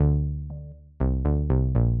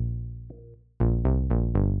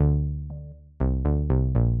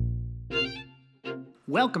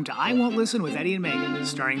Welcome to I Won't Listen with Eddie and Megan,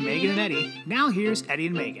 starring Megan and Eddie. Now here's Eddie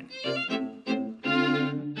and Megan.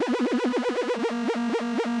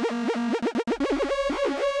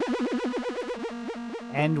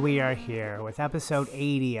 And we are here with episode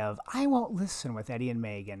 80 of I Won't Listen with Eddie and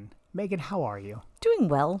Megan. Megan, how are you? Doing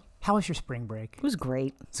well. How was your spring break? It was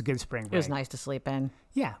great. It's a good spring break. It was nice to sleep in.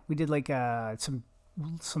 Yeah, we did like some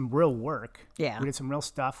real work. Yeah. We did some real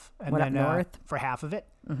stuff. And Went then up north. For half of it.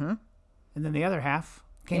 Mm-hmm. And then the other half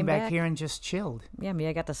came back here and just chilled. Yeah, me,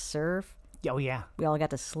 I got to surf. Oh, yeah. We all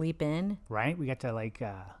got to sleep in. Right? We got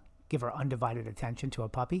to give our undivided attention to a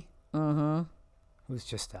puppy. Mm-hmm. It was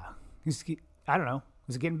just, I don't know.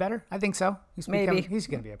 Was it getting better? I think so. Maybe. He's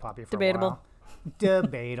going to be a puppy for Debatable. a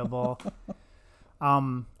while.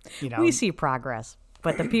 Debatable. We see progress,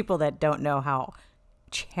 but the people that don't know how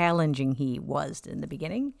challenging he was in the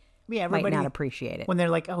beginning might not appreciate it. When they're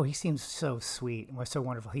like, oh, he seems so sweet and so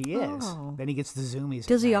wonderful. He is. Oh. Then he gets the zoomies.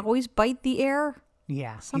 Does he always bite the air?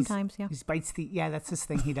 Yeah. Sometimes, yeah. He bites that's his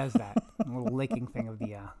thing. He does that. A little licking thing of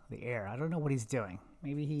the air. I don't know what he's doing.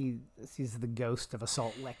 Maybe he sees the ghost of a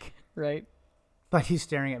salt lick. Right. But he's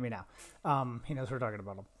staring at me now. He knows we're talking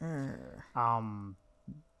about him.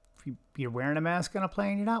 If you're wearing a mask on a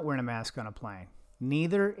plane, you're not wearing a mask on a plane.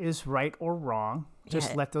 Neither is right or wrong.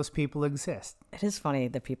 Just let those people exist. It is funny,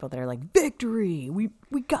 the people that are like, victory! We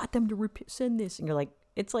got them to rescind this. And you're like,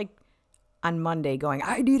 it's like on Monday going,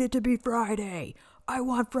 I need it to be Friday. I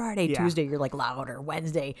want Friday. Yeah. Tuesday, you're like louder.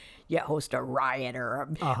 Wednesday, you host a riot or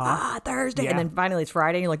Thursday. Yeah. And then finally it's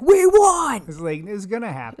Friday and you're like, we won! It's like, it's going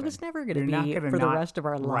to happen. It was never going to be for the rest of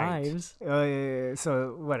our lives.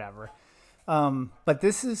 So whatever. But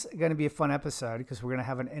this is going to be a fun episode because we're going to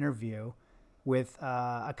have an interview with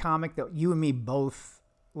a comic that you and me both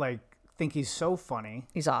think he's so funny.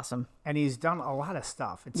 He's awesome. And he's done a lot of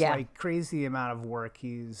stuff. It's like crazy amount of work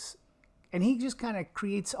and he just kind of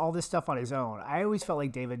creates all this stuff on his own. I always felt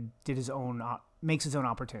like David did makes his own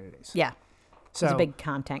opportunities. Yeah. So, he's a big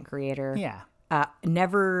content creator. Yeah.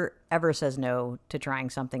 Never ever says no to trying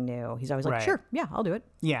something new. He's always like, Right. sure, yeah, I'll do it.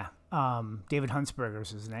 Yeah. David Huntsberger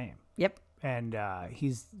is his name. Yep. And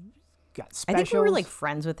he's got specials. I think we were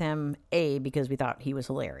friends with him, A, because we thought he was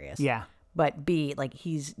hilarious. Yeah. But B,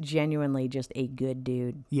 he's genuinely just a good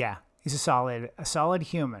dude. Yeah. He's a solid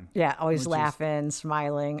human. Yeah, always laughing,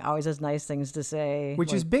 smiling, always has nice things to say.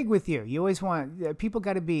 Which is big with you. You always want, people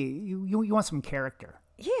got to be, you want some character.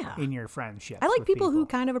 Yeah. In your friendship. I like people who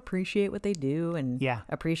kind of appreciate what they do and Yeah.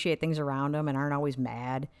 appreciate things around them and aren't always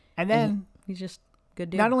mad. And then he's just a good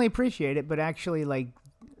dude. Not only appreciate it, but actually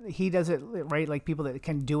he does it right, like people that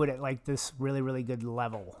can do it at this really, really good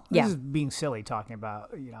level. Yeah. This is being silly talking about,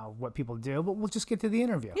 what people do, but we'll just get to the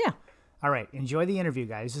interview. Yeah. All right. Enjoy the interview,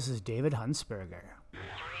 guys. This is David Huntsberger.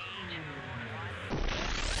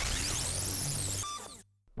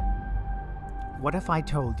 What if I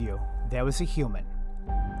told you there was a human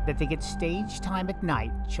that they get stage time at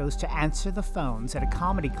night chose to answer the phones at a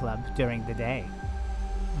comedy club during the day?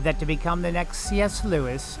 That to become the next C.S.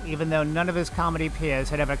 Lewis, even though none of his comedy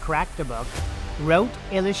peers had ever cracked a book, wrote,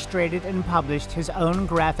 illustrated, and published his own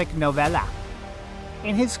graphic novella.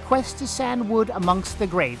 In his quest to sand wood amongst the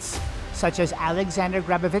greats, such as Alexander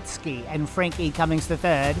Grabovitsky and Frank E. Cummings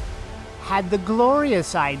III, had the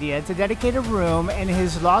glorious idea to dedicate a room in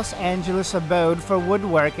his Los Angeles abode for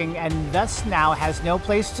woodworking and thus now has no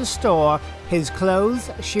place to store his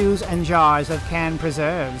clothes, shoes, and jars of canned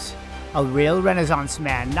preserves. A real Renaissance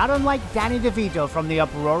man, not unlike Danny DeVito from the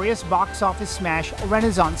uproarious box office smash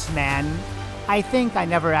Renaissance Man. I think I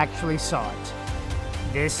never actually saw it.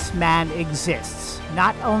 This man exists,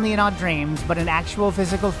 not only in our dreams, but in actual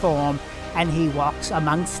physical form, and he walks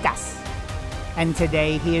amongst us. And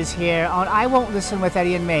today he is here on I Won't Listen with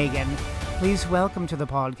Eddie and Megan. Please welcome to the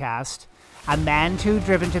podcast a man too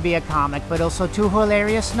driven to be a comic, but also too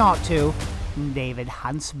hilarious not to, David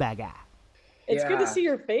Huntsberger. It's good to see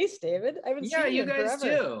your face, David. I haven't seen you in guys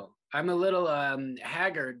forever. too. I'm a little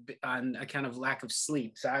haggard on account of lack of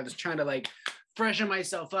sleep, so I was trying to freshen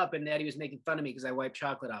myself up, and Eddie was making fun of me because I wiped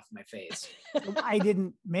chocolate off my face. I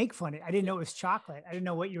didn't make fun of it. I didn't know it was chocolate. I didn't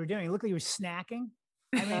know what you were doing. It looked like you were snacking.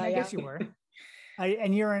 I mean, I guess you were.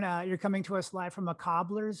 And you're coming to us live from a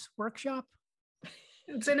cobbler's workshop?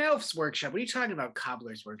 It's an elf's workshop. What are you talking about,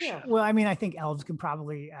 cobbler's workshop? Well, I mean, I think elves can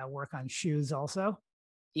probably work on shoes also.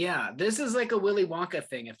 Yeah, this is like a Willy Wonka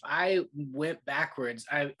thing. If I went backwards,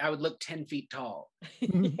 I would look 10 feet tall.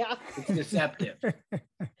 Yeah. It's deceptive.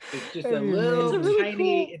 It's just a That'd be little amazing. It's a really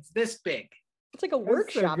tiny, cool- it's this big. It's like a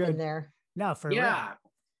workshop good. in there. No, for real. Yeah.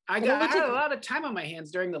 I And it got looks I had like- a lot of time on my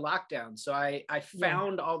hands during the lockdown. So I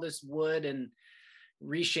found all this wood and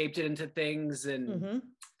reshaped it into things, and Mm-hmm.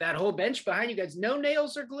 that whole bench behind you guys, no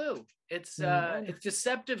nails or glue. It's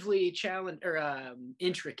deceptively challenge or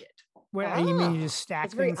intricate. Where you mean you Ah, just stack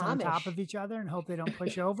it's very things on top Amish. of each other and hope they don't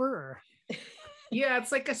push over? Or Yeah,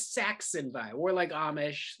 it's like a Saxon vibe, or like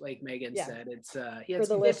Amish, like Megan Yeah. said. It's For the it's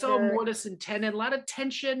all listener- mortise and tenon, a lot of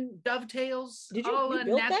tension, dovetails, Did you- all you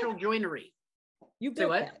built natural that? joinery. You Say built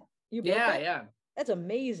what? that. You built Yeah, that? yeah. That's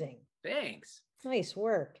amazing. Thanks. Nice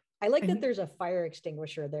work. I like that And- there's a fire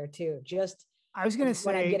extinguisher there too. Just I was gonna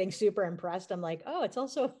when I'm say, getting super impressed, I'm like, oh, it's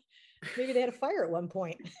also maybe they had a fire at one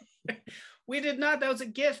point. We did not. That was a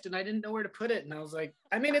gift, and I didn't know where to put it. And I was like,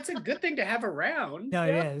 I mean, it's a good thing to have around. no,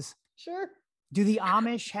 Yeah. it is. Sure. Do the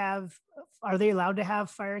Amish have? Are they allowed to have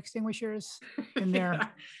fire extinguishers in there? Yeah.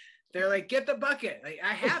 They're like, get the bucket. Like,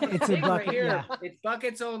 I have It's a thing bucket, right here. yeah. It's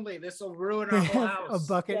buckets only. This will ruin They our whole have a house.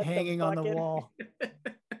 bucket Get the hanging on the bucket. wall.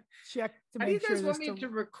 Check to How do you make guys sure want this. me to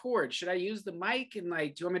record? Should I use the mic and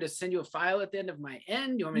like? Do you want me to send you a file at the end of my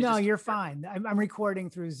end? Do you want me to No, just... you're fine. I'm recording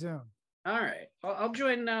through Zoom. All right. I'll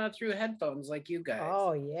join through headphones like you guys.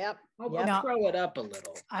 Oh, yep. I'll Yep. Now- throw it up a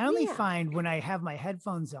little. I only Yeah. find when I have my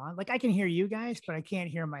headphones on, like I can hear you guys, but I can't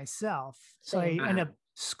hear myself. So I Same. end up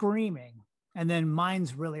screaming, and then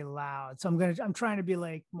mine's really loud. So I'm trying to be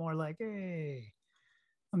like more like, hey,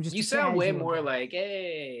 I'm just. You a sound way casual more guy. like,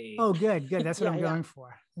 hey. Oh, good. That's what Yeah, I'm yeah. going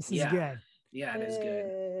for. This is Yeah. good. Yeah, it is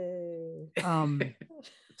good. Hey.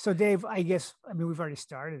 So Dave, I guess, I mean, we've already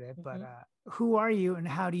started it, but Mhm. who are you and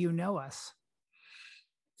how do you know us?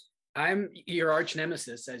 I'm your arch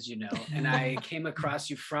nemesis, as you know, and I came across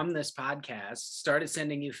you from this podcast, started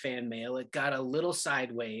sending you fan mail. It got a little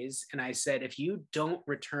sideways, and I said, if you don't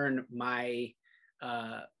return my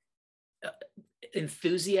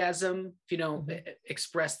enthusiasm, if you don't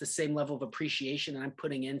express the same level of appreciation that I'm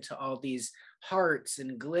putting into all these hearts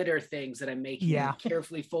and glitter things that I'm making, Yeah. and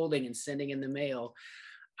carefully folding and sending in the mail,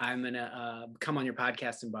 I'm gonna come on your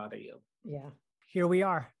podcast and bother you. Yeah. Here we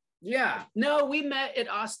are. Yeah, no, we met at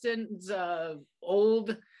Austin's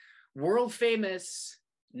old world famous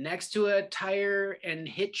next to a tire and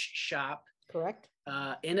hitch shop Correct.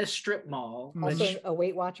 in a strip mall. Also, which- a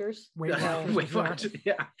Weight Watchers. Weight Uh, Weight yeah. Watchers,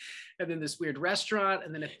 yeah. And then this weird restaurant,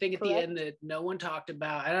 and then a thing at the Correct. end that no one talked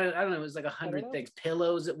about. I don't know. It was like 100 know. things,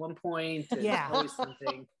 pillows at one point. and Yeah. always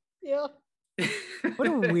something. Yeah. What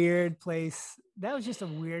a weird place. That was just a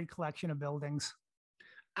weird collection of buildings.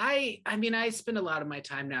 I mean, I spend a lot of my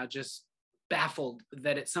time now just baffled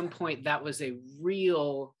that at some point that was a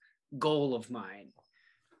real goal of mine,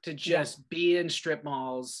 to just be in strip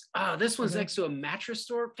malls. Oh, this one's Mhm. next to a mattress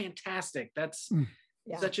store. Fantastic. That's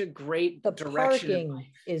Yeah. such a great The direction. in parking life.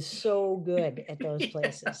 is so good at those Yeah.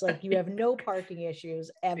 places. Like you have no parking issues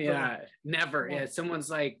ever. Yeah, never. Yeah. Yeah, someone's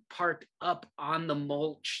like parked up on the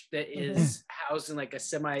mulch that Mhm. is housed in like a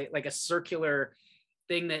circular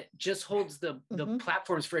thing that just holds the Mhm.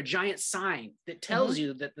 platforms for a giant sign that tells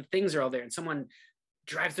you that the things are all there, and someone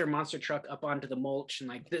drives their monster truck up onto the mulch and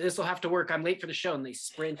like, this will have to work, I'm late for the show, and they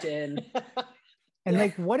sprint in. And Yeah.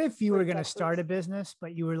 like, what if you were Like going to Texas. start a business,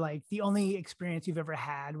 but you were like, the only experience you've ever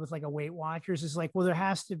had with like a Weight Watchers is like, well, there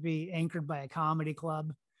has to be anchored by a comedy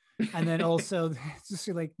club. And then also it's just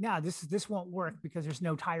like, nah, this won't work because there's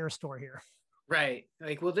no tire store here. Right.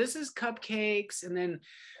 Like, well, this is cupcakes. And then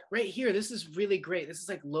right here, this is really great. This is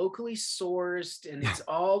like locally sourced, and it's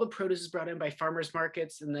all the produce is brought in by farmers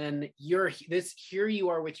markets. And then here you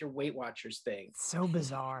are with your Weight Watchers thing. It's so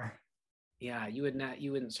bizarre. Yeah, you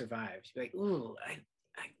wouldn't survive. You'd be like, ooh,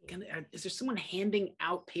 is there someone handing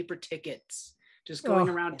out paper tickets, just going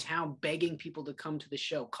Oh. around town begging people to come to the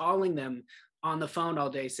show, calling them on the phone all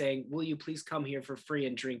day saying, will you please come here for free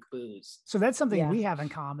and drink booze? So that's something Yeah. we have in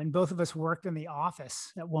common. Both of us worked in the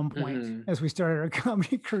office at one point Mhm. as we started our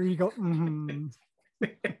comedy career. You go, mhm.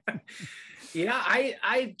 Yeah,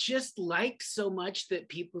 I just liked so much that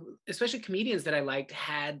people, especially comedians that I liked,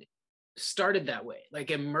 had started that way,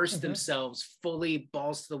 like immersed Mhm. themselves fully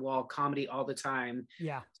balls to the wall comedy all the time.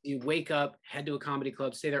 Yeah. You wake up, head to a comedy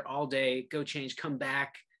club, stay there all day, go change, come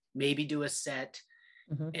back, maybe do a set,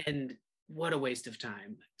 Mhm. and what a waste of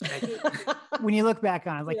time. When you look back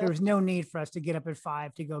on it, like Yeah. there was no need for us to get up at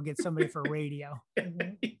 5 to go get somebody for radio.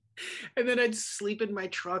 Mhm. And then I'd sleep in my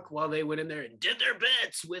truck while they went in there and did their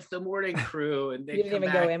bits with the morning crew, and You they'd didn't come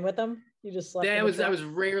even back. go in with them. You just slept. in I the was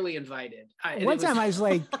truck? rarely invited. One time I was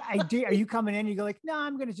like, are you coming in? You go like, no,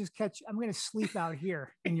 I'm going to sleep out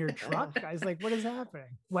here in your truck. I was like, what is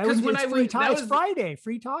happening? Why 'Cause would when it's I free went- that it's was- Friday,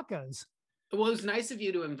 free tacos. Well, it was nice of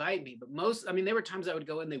you to invite me, but there were times I would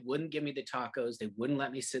go in, they wouldn't give me the tacos, they wouldn't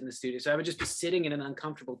let me sit in the studio. So I would just be sitting in an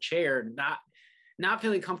uncomfortable chair, not not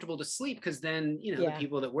feeling comfortable to sleep because then, you know, Yeah. the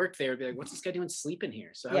people that work there would be like, what's this guy doing sleeping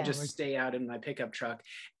here? So I Yeah. would just stay out in my pickup truck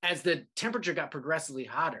as the temperature got progressively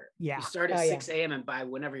hotter. Yeah. You start at Oh, yeah. 6 a.m. and by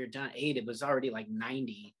whenever you're done at 8, it was already like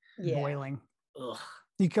 90. Yeah. Boiling. Ugh.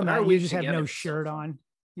 You come Our out, you week just have together no was so shirt fun. on.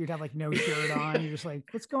 You'd have like no shirt on. You're just like,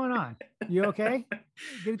 what's going on? You okay?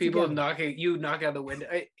 Get it People together. you knock out the window.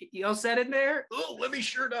 Hey, you all set in there? Oh, let me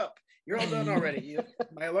shirt up. You're all done already.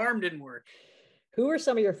 My alarm didn't work. Who are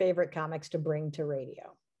some of your favorite comics to bring to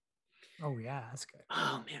radio? Oh yeah, that's good.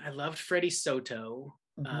 Oh man, I loved Freddie Soto.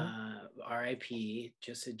 Mhm. R.I.P.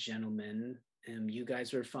 Just a gentleman. You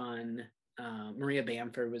guys were fun. Maria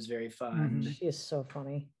Bamford was very fun. Mhm. She is so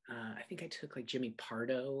funny. I think I took like Jimmy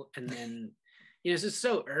Pardo, and then you know, it's just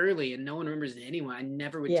so early and no one remembers anyone. I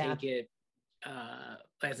never would Yeah. take it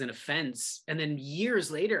as an offense. And then years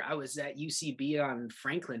later, I was at UCB on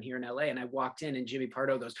Franklin here in LA, and I walked in and Jimmy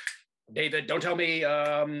Pardo goes, David, don't tell me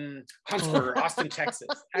Huntsville, Austin, Texas.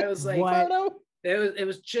 I was like, What? Pardo? it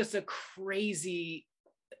was just a crazy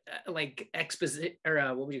like exposition, or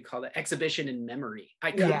what would you call that, exhibition in memory.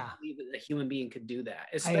 I couldn't Yeah. believe that a human being could do that,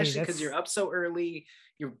 especially because that's- you're up so early,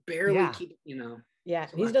 you're barely Yeah. keeping, you know. Yeah,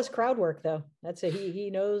 It's a he lot does going crowd work though. That's it. He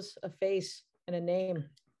knows a face and a name.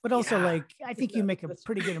 But also, Yeah. like, I think you make a That's-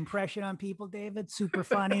 pretty good impression on people, David. Super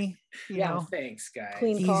funny, you Yeah. know. Thanks, guys.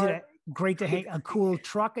 Clean Easy car. to, great to hang a cool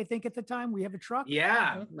truck. I think at the time we have a truck.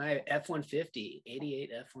 Yeah, my F-150,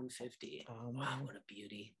 88 F-150. Oh, Wow, man. what a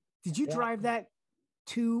beauty. Did you Yeah. drive that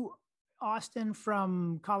to Austin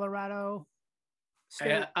from Colorado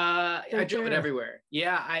State? I drove it there. everywhere.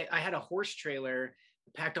 Yeah, I had a horse trailer,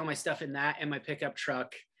 packed all my stuff in that and my pickup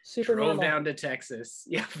truck, Super drove normal. down to Texas.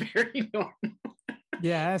 Yeah, very normal.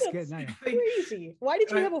 Yeah, that's good. That's Nice. crazy. Why did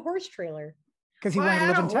you I- have a horse trailer? Because he Well, I wanted to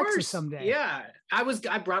had live a in Texas horse. someday. Yeah,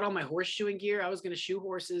 I brought all my horseshoeing gear. I was going to shoe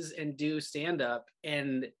horses and do stand up,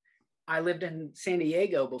 and I lived in San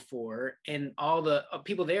Diego before, and all the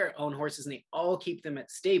people there own horses, and they all keep them at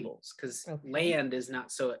stables because Okay. land is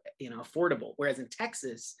not so affordable. Whereas in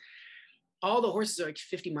Texas, all the horses are like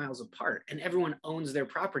 50 miles apart, and everyone owns their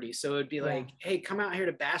property. So it'd be Yeah. like, hey, come out here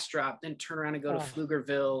to Bastrop, then turn around and go to Oh.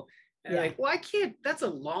 Pflugerville. And Yeah. like, well, I can't, that's a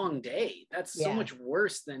long day. That's so Yeah. much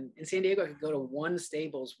worse than in San Diego. I could go to one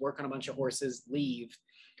stables, work on a bunch of horses, leave.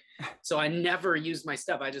 So I never used my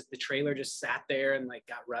stuff. the trailer just sat there and like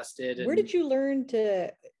got rusted. Where did you learn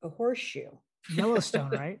to a horseshoe? Yellowstone,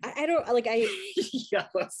 right? I don't like I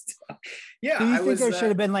Yellowstone? Yeah, Do you I think was. there should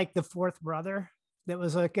have been like the fourth brother that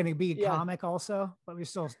was like going to be a Yeah. comic also, but we're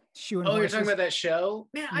still shoeing Oh, you're horses? talking about that show?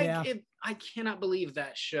 Man, Yeah. I cannot believe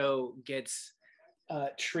that show gets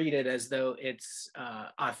treated as though it's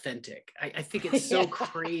authentic. I think it's so Yeah.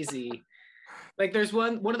 crazy. Like there's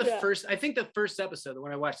one of the Yeah. first, I think the first episode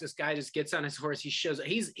when I watched, this guy just gets on his horse. He shows up.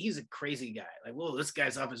 He's a crazy guy. Like, whoa, this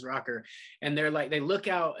guy's off his rocker. And they're like, they look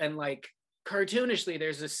out and like cartoonishly,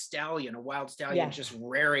 there's a stallion, a wild stallion Yeah. just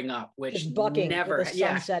rearing up, which just bucking never, with the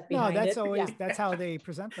yeah, sunset No, behind that's it. always Yeah. that's how they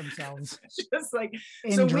present themselves just like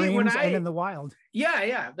in So dreams when and in the wild.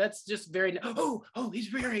 yeah, that's just very. Oh,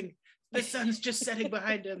 he's rearing. The sun's just setting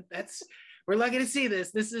behind him. We're lucky to see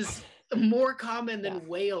this. This is more common than Yeah.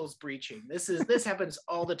 whales breaching. This happens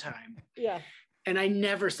all the time. Yeah. And I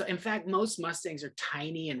never saw. In fact, most Mustangs are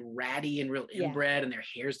tiny and ratty and real Yeah. inbred, and their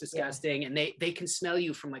hair's disgusting, and they can smell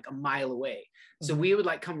you from like a mile away. So Mhm. we would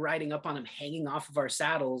like come riding up on them, hanging off of our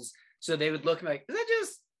saddles. So they would look and be like,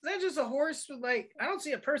 is that just a horse with like, I don't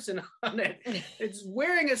see a person on it. It's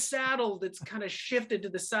wearing a saddle that's kind of shifted to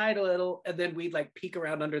the side a little, and then we'd like peek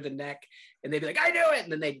around under the neck, and they'd be like, I knew it,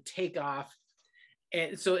 and then they'd take off.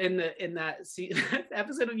 And so in that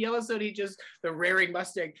episode of Yellowstone, the rearing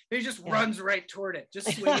Mustang, he just Yeah. runs right toward it,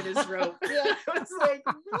 just swinging his rope. Yeah. I was like,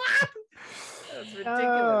 what? That's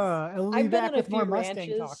ridiculous. We'll be I've been back on a with more few Mustang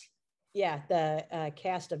ranches. talk. Yeah, the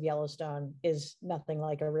cast of Yellowstone is nothing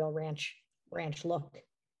like a real ranch look.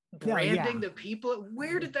 Yeah, Branding yeah. the people.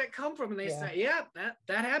 Where did that come from? And they Yeah. say, yeah,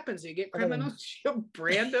 that happens. You get Other than- criminals, you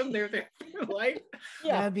brand them. They're there for life.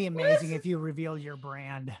 Yeah, That'd be amazing if you reveal your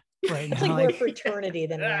brand right it's now. like more Like, fraternity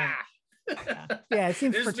than ranch. Ah. yeah, it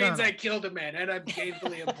seems This means fraternal. I killed a man and I'm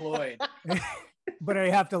gainfully employed. But I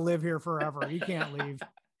have to live here forever. You can't leave.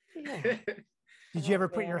 Yeah. Did you Oh, ever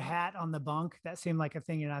put your man. hat on the bunk? That seemed like a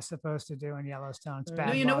thing you're not supposed to do in Yellowstone. It's No, bad.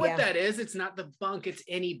 No, you know luck. what Yeah. that is? It's not the bunk, it's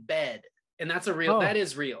any bed. And that's a real, Oh. that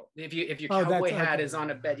is real. If your Oh, that's cowboy hat okay. is on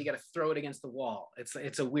a bed, you got to throw it against the wall.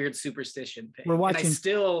 It's a weird superstition thing. We're And I watching-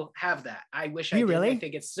 still have that. I wish Do I you did. really? I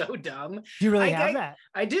think it's so dumb. Do you really I- have I- that?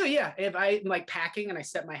 I do, yeah. If I'm like packing and I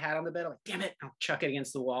set my hat on the bed, I'm like, damn it, I'll chuck it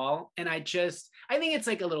against the wall. And I think it's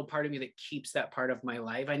like a little part of me that keeps that part of my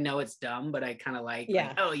life. I know it's dumb, but I kind of like,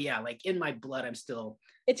 Yeah. oh yeah, like in my blood, I'm still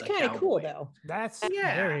It's a kind of cool cowboy. though. That's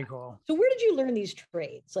Yeah. very cool. So where did you learn these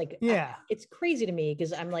trades? Like, Yeah. it's crazy to me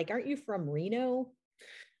because I'm like, aren't you from Reno?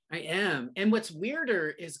 I am. And what's weirder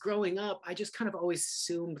is growing up, I just kind of always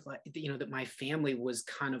assumed like, that my family was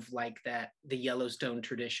kind of like that, the Yellowstone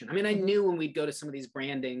tradition. I mean, I Mhm. knew when we'd go to some of these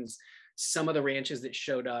brandings, some of the ranches that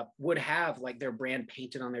showed up would have like their brand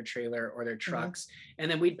painted on their trailer or their trucks.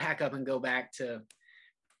 And then we'd pack up and go back to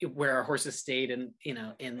where our horses stayed in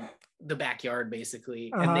the backyard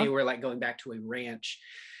basically. And they were like going back to a ranch.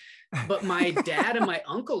 But my dad and my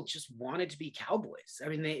uncle just wanted to be cowboys. I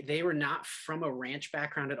mean, they were not from a ranch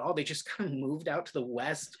background at all. They just kind of moved out to the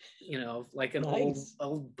West, like an Nice.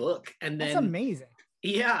 old book. And That's then, amazing.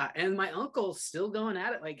 yeah. And my uncle's still going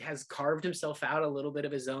at it, like has carved himself out a little bit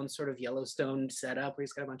of his own sort of Yellowstone setup where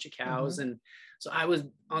he's got a bunch of cows. And so I was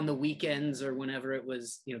on the weekends or whenever it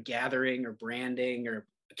was, gathering or branding or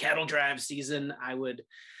cattle drive season, I would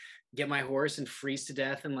get my horse and freeze to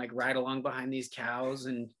death and like ride along behind these cows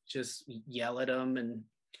and just yell at them and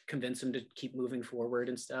convince them to keep moving forward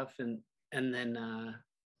and stuff. And then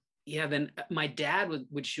then my dad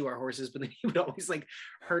would shoe our horses, but then he would always like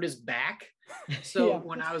hurt his back. So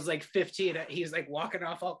when I was like 15, he was like walking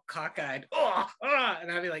off all cockeyed, and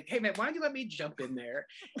I'd be like, hey man, why don't you let me jump in there?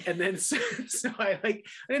 And then so I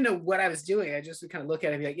didn't know what I was doing. I just would kind of look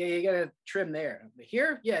at him and be like, yeah, you gotta trim there. Like,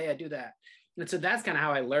 here, yeah, do that. And so that's kind of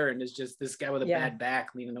how I learned, is just this guy with a bad back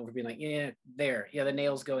leaning over being like, yeah, there. Yeah, the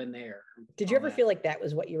nails go in there. Did you ever feel like that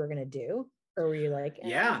was what you were going to do? Or were you like,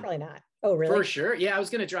 yeah, probably not? Oh, really? For sure. Yeah, I was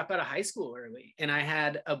going to drop out of high school early. And I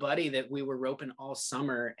had a buddy that we were roping all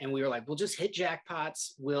summer. And we were like, we'll just hit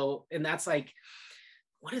jackpots. And that's like,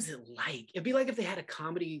 what is it like? It'd be like if they had a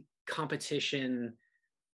comedy competition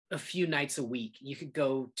a few nights a week. You could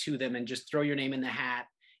go to them and just throw your name in the hat.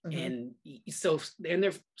 And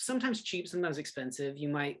they're sometimes cheap, sometimes expensive. You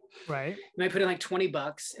might put in like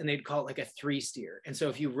 $20 and they'd call it like a 3 steer. And so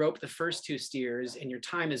if you rope the first 2 steers and your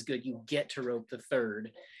time is good, you get to rope the third.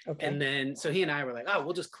 Okay. And then, so he and I were like, oh,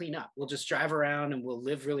 we'll just clean up. We'll just drive around and we'll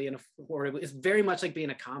live really it's very much like being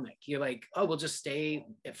a comic. You're like, oh, we'll just stay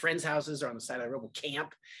at friends' houses or on the side of the road. We'll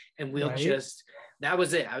camp and we'll that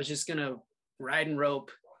was it. I was just going to ride and rope.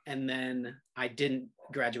 And then I didn't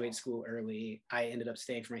graduate school early. I ended up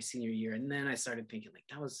staying for my senior year. And then I started thinking like,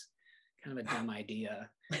 that was kind of a dumb idea.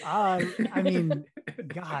 I mean,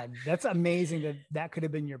 God, that's amazing that could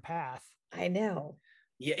have been your path. I know.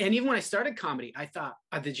 Yeah. And even when I started comedy, I thought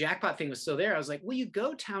the jackpot thing was still there. I was like, well, you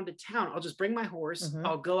go town to town. I'll just bring my horse.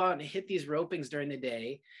 I'll go out and hit these ropings during the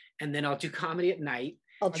day. And then I'll do comedy at night.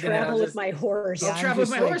 I'll travel with my horse. I'll travel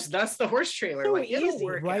with my horse. That's the horse trailer. So like, easy.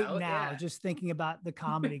 Right now, just thinking about the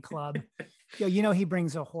comedy club. He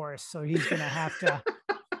brings a horse, so he's gonna have to.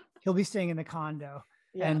 He'll be staying in the condo,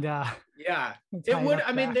 and it would.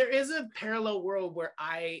 I mean, there is a parallel world where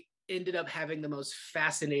I ended up having the most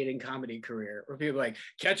fascinating comedy career, where people are like,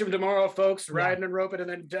 catch him tomorrow, folks, riding and roping, and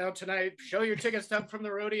then down tonight, show your ticket stub from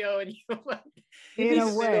the rodeo, and you're like, in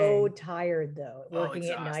a way, so tired though, working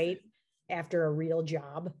at night after a real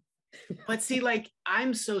job. But see, like,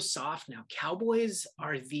 I'm so soft now. Cowboys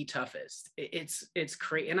are the toughest. It's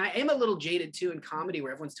crazy. And I am a little jaded too in comedy,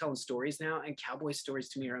 where everyone's telling stories now, and cowboy stories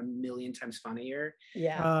to me are a million times funnier.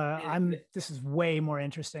 Yeah. This is way more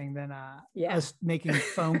interesting than us making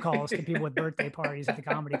phone calls to people with birthday parties at the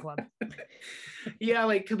comedy club. Yeah,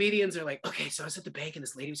 like comedians are like, okay, so I was at the bank and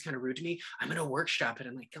this lady was kind of rude to me. I'm gonna workshop it.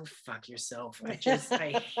 I'm like, go fuck yourself. I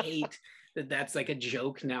hate that's like a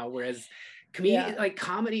joke now. Whereas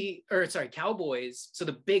cowboys. So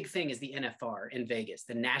the big thing is the NFR in Vegas,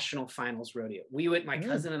 the National Finals Rodeo. My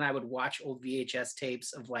cousin and I would watch old VHS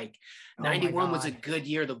tapes of like 91 was a good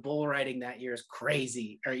year. The bull riding that year is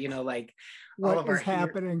crazy. Or, like what all of is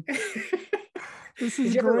happening. This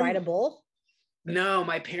is Did you ever ride a bull? No,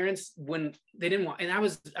 my parents, when they didn't want, and I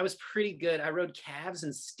was pretty good. I rode calves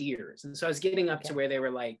and steers. And so I was getting up to where they were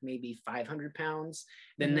like maybe 500 pounds.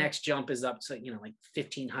 The next jump is up to, like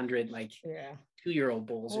 1,500, like 2-year-old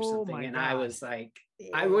bulls or something. And I was like,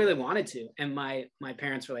 I really wanted to. And my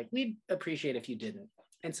parents were like, we'd appreciate if you didn't.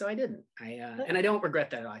 And so I didn't. And I don't regret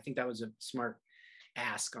that at all. I think that was a smart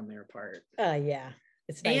ask on their part. Yeah.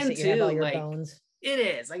 It's nice that you have all your bones. It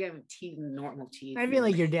is. Like I have teeth, normal teeth. I feel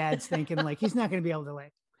like your dad's thinking like he's not going to be able to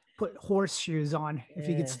like put horseshoes on if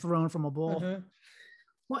he gets thrown from a bull.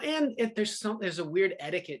 Well, and if there's a weird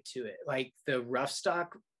etiquette to it, like the rough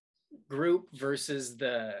stock group versus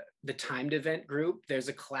the timed event group. There's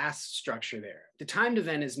a class structure there. The timed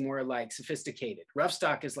event is more like sophisticated. Rough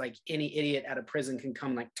stock is like any idiot out of prison can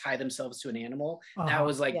come like tie themselves to an animal. That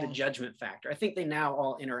was like the judgment factor. I think they now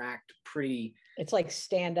all interact pretty. It's like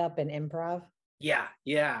stand up and improv.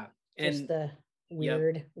 Yeah. And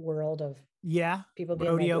weird world of people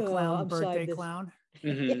being rodeo like, clown, birthday clown.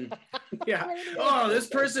 Mm-hmm. Yeah. Oh, this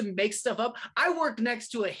person makes stuff up. I work next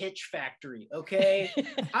to a hitch factory. Okay.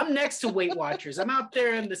 I'm next to Weight Watchers. I'm out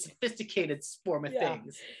there in the sophisticated form of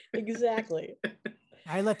things. Exactly.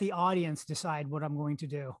 I let the audience decide what I'm going to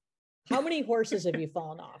do. How many horses have you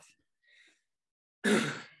fallen off?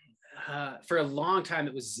 For a long time,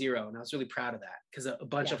 it was 0. And I was really proud of that because a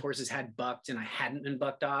bunch of horses had bucked and I hadn't been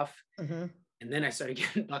bucked off. Mm-hmm. And then I started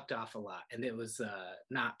getting bucked off a lot and it was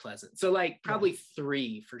not pleasant. So like probably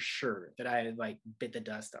 3 for sure that I like bit the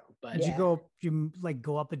dust on. But did you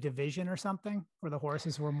go up a division or something where the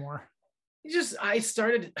horses were more? I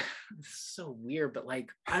started, so weird, but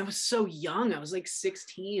like I was so young. I was like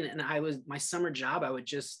 16 and my summer job,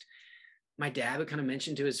 my dad would kind of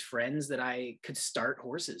mention to his friends that I could start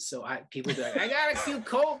horses. So people would be like, I got a few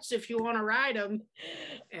colts if you want to ride them.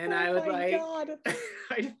 And I would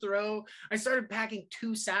I started packing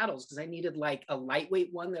 2 saddles because I needed like a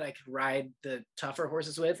lightweight one that I could ride the tougher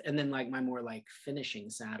horses with. And then like my more like finishing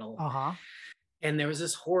saddle. Uh-huh. And there was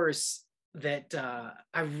this horse that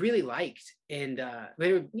I really liked. And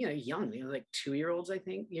they were, young. They were like 2-year-olds, I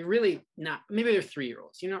think. You're really not, maybe they're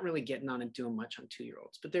 3-year-olds. You're not really getting on and doing much on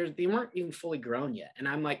 2-year-olds, but they weren't even fully grown yet. And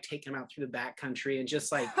I'm like taking them out through the backcountry and just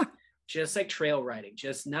like trail riding,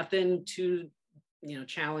 just nothing too,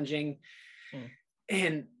 challenging.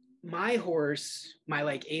 And my horse, my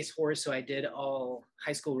like ace horse, so I did all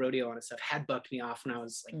high school rodeo on and stuff, had bucked me off when I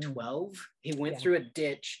was like 12. He went through a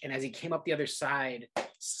ditch, and as he came up the other side,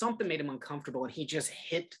 something made him uncomfortable, and he just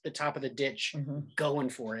hit the top of the ditch going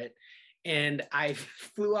for it. And I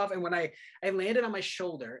flew off, and when I landed on my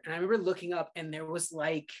shoulder, and I remember looking up, and there was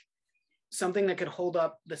like something that could hold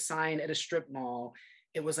up the sign at a strip mall.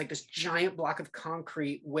 It was like this giant block of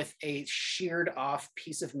concrete with a sheared off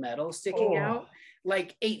piece of metal sticking out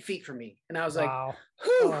like 8 feet from me. And I was like,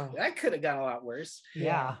 that could have gone a lot worse.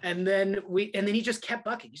 Yeah. And then he just kept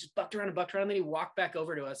bucking. He just bucked around. And then he walked back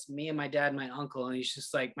over to us, me and my dad and my uncle. And he's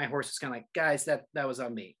just like, my horse is kind of like, guys, that was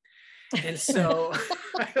on me. And so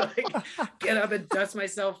I like get up and dust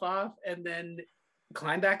myself off and then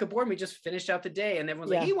climb back aboard. We just finished out the day and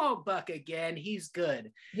everyone's like, he won't buck again. He's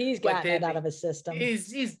good. He's got it out of his system.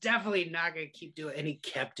 He's definitely not going to keep doing it. And he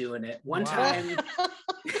kept doing it. One time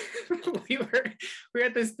we were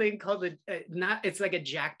at this thing called it's like a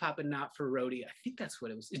jackpot, but not for rodeo. I think that's what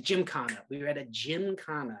it was. Gymkhana. We were at a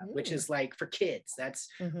Gymkhana, which is like for kids. That's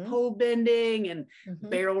pole bending and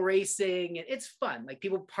barrel racing. And it's fun. Like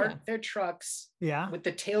people park their trucks with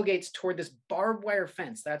the tailgates toward this barbed wire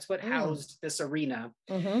fence. That's what housed this arena.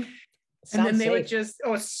 And then they would it's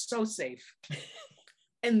so safe.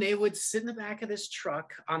 And they would sit in the back of this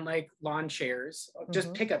truck on like lawn chairs,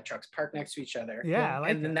 just pickup trucks parked next to each other. Yeah.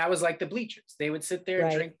 And then that was like the bleachers. They would sit there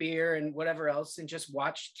and drink beer and whatever else and just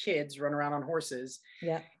watch kids run around on horses.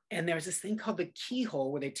 Yeah. And there was this thing called the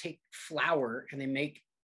keyhole where they take flour and they make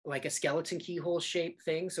like a skeleton keyhole shaped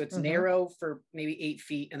thing. So it's narrow for maybe 8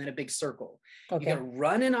 feet and then a big circle. Okay. You got to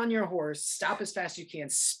run in on your horse, stop as fast as you can,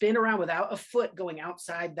 spin around without a foot going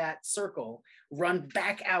outside that circle, run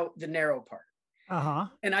back out the narrow part.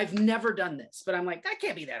 And I've never done this, but I'm like, that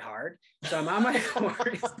can't be that hard. So I'm on my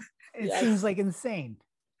horse. It seems like insane.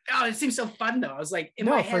 Oh, it seems so fun though. I was like, in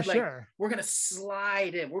my head, like, we're going to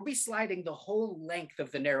slide in. We'll be sliding the whole length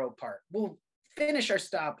of the narrow part. We'll finish our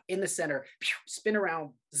stop in the center, spin around,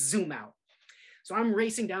 zoom out. So I'm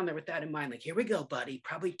racing down there with that in mind. Like, here we go, buddy.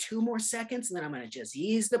 Probably 2 more seconds. And then I'm going to just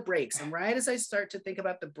ease the brakes. And right as I start to think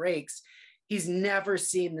about the brakes, he's never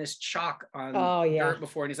seen this chalk on dirt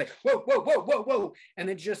before. And he's like, whoa, whoa, whoa, whoa, whoa. And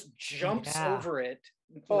then just jumps over it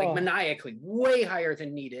like maniacally, way higher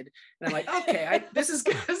than needed. And I'm like, okay, this is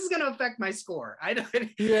going to affect my score. I got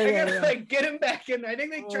to like get him back in. I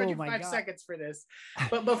think they charge you 5 seconds for this.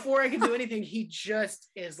 But before I can do anything, he just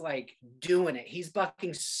is like doing it. He's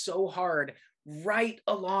bucking so hard right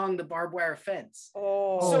along the barbed wire fence.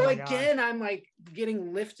 So again, I'm like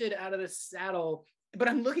getting lifted out of the saddle, but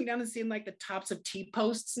I'm looking down and seeing like the tops of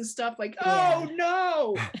T-posts and stuff like, oh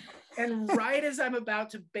no. And right as I'm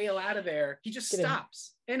about to bail out of there, he just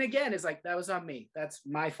stops. And again, is like, that was on me. That's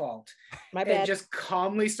my fault. My bad. And just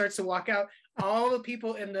calmly starts to walk out. All the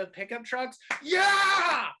people in the pickup trucks,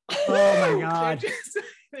 yeah! Oh my God.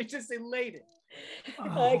 They're just elated.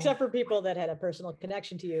 Except for people that had a personal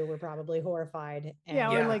connection to you were probably horrified. And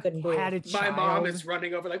Yeah, or like couldn't had a breathe. child. My mom is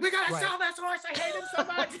running over like, we gotta Right. sell this horse. I hate him so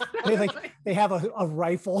much. they have a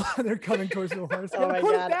rifle. They're coming towards the horse. Oh my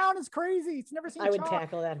Put God. it down. It's crazy. It's never seen. I would chalk.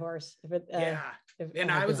 tackle that horse. If it, Yeah.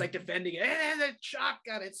 And oh I was God. like defending it. And the chalk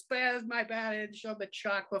got it. Spaz my bad. I didn't show the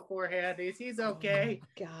chalk beforehand. He's okay.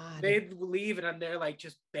 Oh, God. They'd leave and I'm there like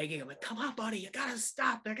just begging. I'm like, come on, buddy, you gotta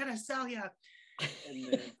stop. They're gonna sell you. And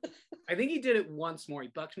then I think he did it once more. He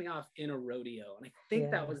bucked me off in a rodeo. And I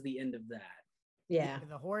think that was the end of that. Yeah.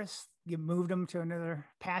 The horse, you moved him to another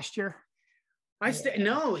pasture.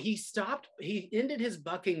 No, he stopped. He ended his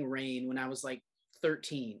bucking reign when I was like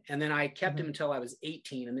 13. And then I kept him until I was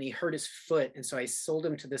 18. And then he hurt his foot. And so I sold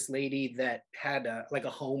him to this lady that had a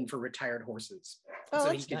home for retired horses. Oh, so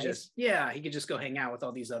that's he could nice. he could just go hang out with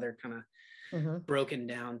all these other kind of broken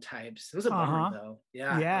down types. It was a bummer though.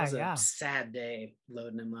 Yeah. Yeah, it was a sad day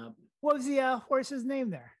loading him up. What was the horse's name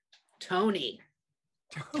there? Tony.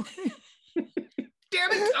 Tony.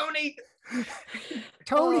 Damn it, Tony.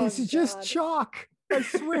 Tony, Oh, it's just God. chalk. I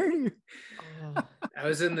swear to you. Oh, I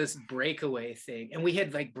was in this breakaway thing and we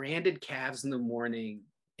had like branded calves in the morning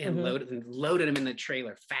and loaded them in the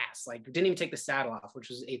trailer fast. Like didn't even take the saddle off, which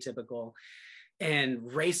was atypical,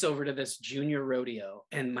 and race over to this junior rodeo.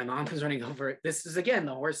 And my mom was running over. This is again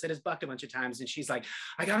the horse that has bucked a bunch of times. And she's like,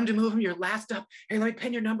 I got him to move him. You're last up. Here, let me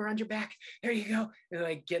pin your number on your back. There you go. And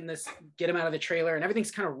like get him out of the trailer and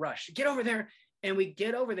everything's kind of rushed. Get over there. And we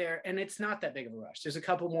get over there and it's not that big of a rush. There's a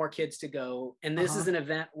couple more kids to go. And this is an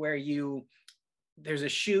event where there's a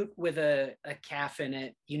chute with a calf in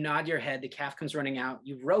it. You nod your head, the calf comes running out,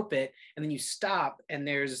 you rope it, and then you stop. And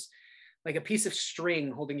there's like a piece of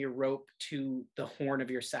string holding your rope to the horn of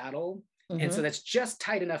your saddle. And so that's just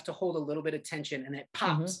tight enough to hold a little bit of tension and it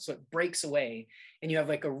pops. So it breaks away. And you have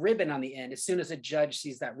like a ribbon on the end. As soon as a judge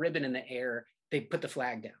sees that ribbon in the air, they put the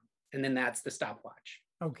flag down. And then that's the stopwatch.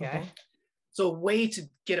 Okay. So a way to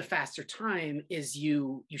get a faster time is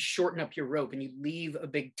you shorten up your rope and you leave a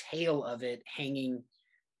big tail of it hanging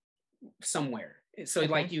somewhere. So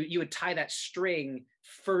like you would tie that string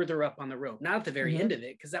further up on the rope, not at the very end of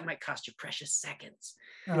it, because that might cost you precious seconds.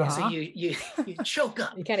 So you choke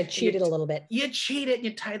up. You kind of cheated a little bit. You cheat it and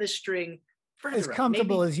you tie the string further as up.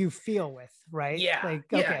 comfortable as you feel with, right? Yeah. Like,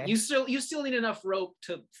 yeah. okay. You still need enough rope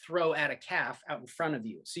to throw at a calf out in front of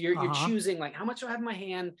you. So you're choosing like how much do I have in my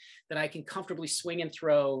hand that I can comfortably swing and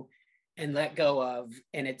throw and let go of,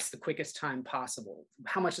 and it's the quickest time possible.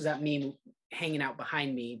 How much does that mean hanging out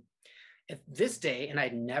behind me at this day? And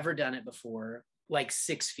I'd never done it before, like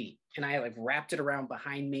 6 feet. And I like wrapped it around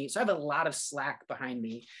behind me. So I have a lot of slack behind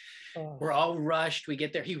me. We're all rushed. We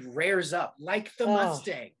get there. He rears up like the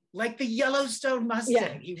Mustang, like the Yellowstone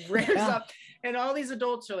Mustang. He rears up and all these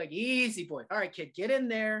adults are like, easy boy. All right, kid, get in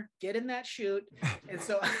there, get in that chute. And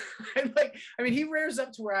so I'm like, he rears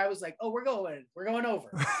up to where I was like, oh, we're going over.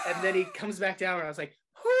 And then he comes back down and I was like,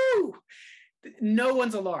 whoo, no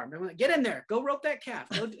one's alarmed. I'm like, get in there, go rope that calf.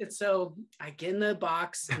 And so I get in the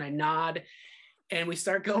box and I nod and we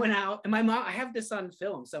start going out. And my mom, I have this on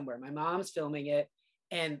film somewhere. My mom's filming it.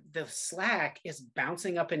 And the slack is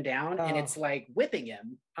bouncing up and down and it's like whipping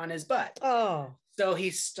him on his butt. So he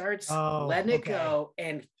starts letting it go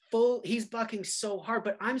and he's bucking so hard,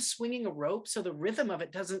 but I'm swinging a rope. So the rhythm of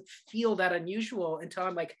it doesn't feel that unusual until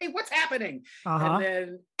I'm like, hey, what's happening? And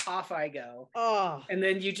then off I go. And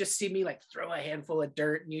then you just see me like throw a handful of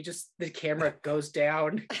dirt and the camera goes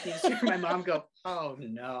down. You just hear my mom go, oh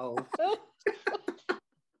no.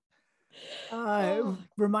 It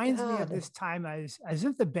reminds me of this time I was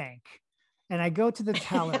at the bank and I go to the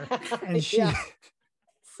teller and she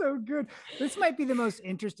so good. This might be the most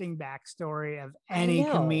interesting backstory of any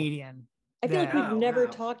comedian. I feel like we've never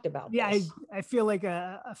talked about this. I feel like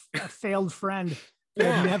a failed friend.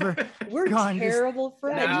 Never We're terrible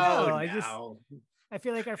friends. I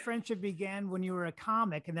feel like our friendship began when you were a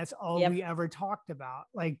comic and that's all we ever talked about,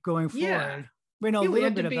 like going forward. We know a little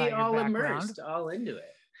bit about your all background. immersed, all into it.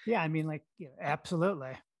 Yeah, I mean, like,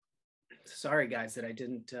 absolutely. Sorry, guys, that I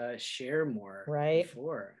didn't share more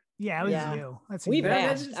before. Yeah, it was you. We've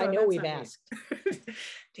asked. I know we've asked.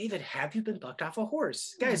 David, have you been bucked off a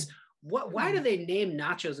horse? Guys, why do they name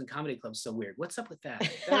nachos in comedy clubs so weird? What's up with that?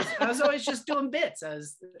 I was always just doing bits. I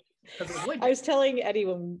was telling Eddie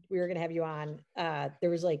when we were going to have you on, there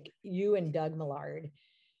was like you and Doug Millard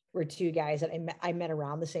were two guys that I met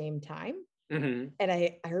around the same time. And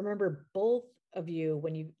I remember both of you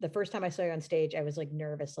the first time I saw you on stage, I was like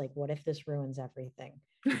nervous, like what if this ruins everything?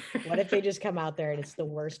 What if they just come out there and it's the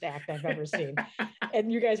worst act I've ever seen? And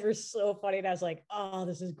you guys were so funny and I was like, oh,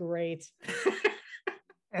 this is great.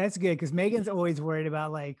 That's good because Megan's always worried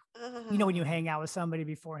about like, when you hang out with somebody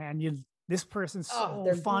beforehand, this person's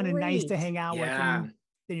so fun and nice to hang out with. And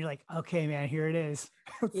then you're like, okay, man, here it is.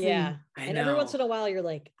 Yeah. And every once in a while you're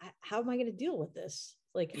like, how am I going to deal with this?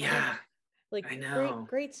 Like, I know.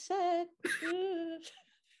 Great set.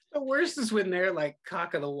 The worst is when they're like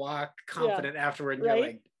cock of the walk, confident afterward. And you're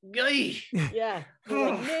like, Gee. Yeah.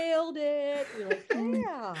 You're like, nailed it. You're like,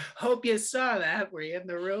 yeah. Hope you saw that. Were you in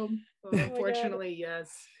the room? Well, unfortunately, yes.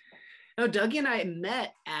 No, Dougie and I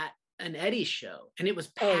met at an Eddie show, and it was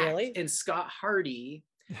packed. Oh, really? And Scott Hardy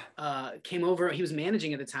came over. He was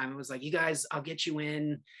managing at the time and was like, you guys, I'll get you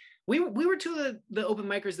in. We were two of the open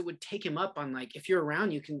micers that would take him up on like, if you're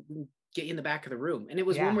around, you can get you in the back of the room. And it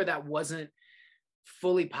was one where that wasn't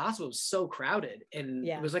fully possible. It was so crowded, and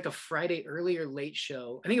it was like a Friday early or late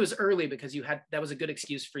show. I think it was early because that was a good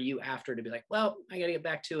excuse for you after to be like, well, I gotta get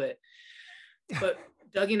back to it. But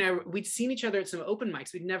Dougie and I, we'd seen each other at some open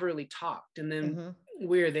mics. We'd never really talked, and then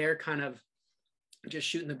we were there kind of just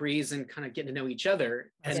shooting the breeze and kind of getting to know each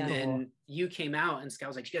other. And then you came out and Scott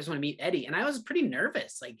was like, you guys want to meet Eddie? And I was pretty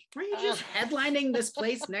nervous. Like, were you just headlining this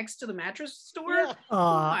place next to the mattress store?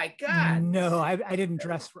 Oh my God. No, I didn't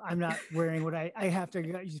dress. I'm not wearing what I have to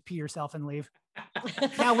just pee yourself and leave.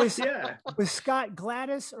 Now was Scott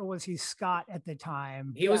Gladys, or was he Scott at the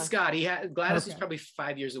time? He was Scott. Gladys was probably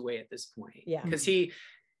 5 years away at this point. Yeah. Because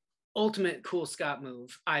ultimate cool Scott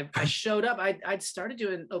move. I showed up. I'd started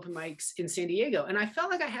doing open mics in San Diego, and I felt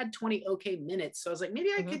like I had 20 okay minutes. So I was like, maybe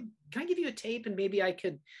I could, can I give you a tape and maybe I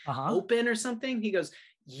could open or something? He goes,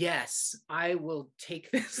 yes, I will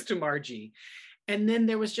take this to Margie. And then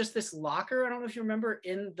there was just this locker, I don't know if you remember,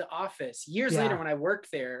 in the office. Years later when I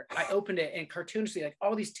worked there, I opened it and cartoonishly, like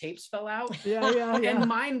all these tapes fell out. And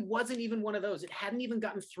mine wasn't even one of those. It hadn't even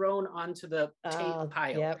gotten thrown onto the tape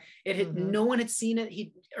pile. Yep. It had no one had seen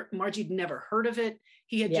it. Margie'd never heard of it.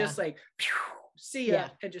 He had just like, see ya,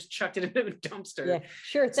 and just chucked it into a dumpster. Yeah,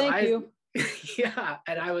 sure, thank you.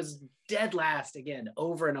 And I was dead last again,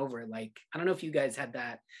 over and over. Like, I don't know if you guys had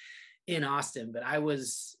that in Austin, but I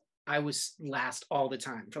was last all the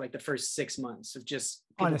time for like the first 6 months of just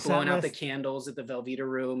people blowing out the candles at the Velveeta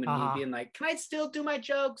room and me being like, can I still do my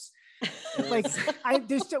jokes? Like,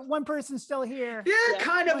 there's still one person still here. They're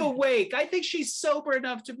kind of awake. I think she's sober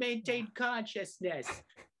enough to maintain consciousness.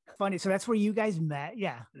 Funny. So that's where you guys met.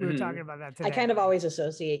 Yeah. We were talking about that today. I kind of always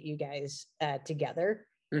associate you guys together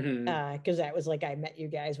because that was like, I met you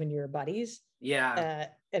guys when you were buddies. Yeah.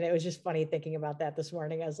 And it was just funny thinking about that this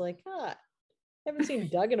morning. I was like, haven't seen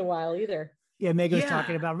Doug in a while either. Yeah, Megan was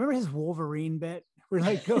talking about, remember his Wolverine bit? We're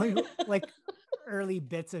like going like early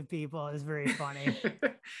bits of people. Is very funny.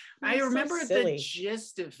 I remember the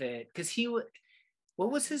gist of it because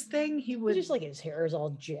what was his thing? He would just like his hair is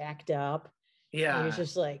all jacked up. Yeah. And he was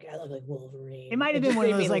just like, I look like Wolverine. It might have been one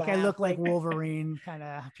of those like, I look like Wolverine kind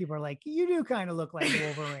of, people are like, you do kind of look like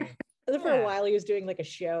Wolverine. And then for a while he was doing like a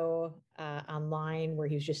show online where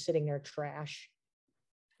he was just sitting there trash.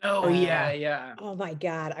 Oh yeah. Oh my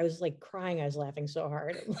God. I was like crying. I was laughing so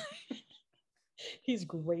hard. He's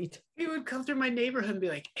great. He would come through my neighborhood and be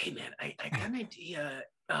like, hey man, I got an idea.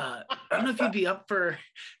 I don't know if you'd be up for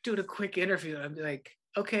doing a quick interview. I'd be like,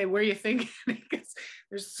 okay, where are you thinking? Because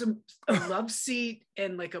there's a love seat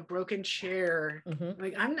and like a broken chair.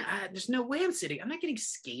 Like there's no way I'm sitting. I'm not getting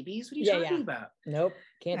scabies. What are you talking about? Nope.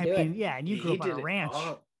 Can't do it. Yeah. And you grew up on a ranch.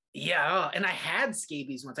 Yeah, and I had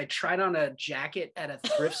scabies once. I tried on a jacket at a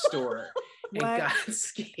thrift store and got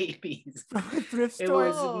scabies. A thrift store? It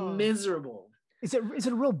was miserable. Is it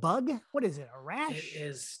a real bug? What is it? A rash? It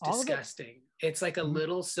is disgusting. It's like a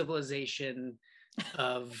little civilization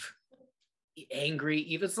of angry.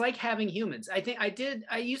 It's like having humans.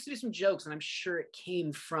 I used to do some jokes, and I'm sure it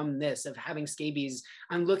came from this of having scabies.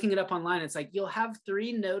 I'm looking it up online. It's like you'll have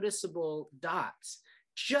 3 noticeable dots,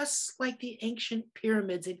 just like the ancient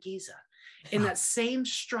pyramids at Giza, in that same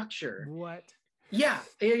structure. What? Yeah.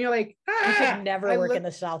 And you're like, you should never work in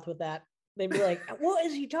the South with that. They'd be like, what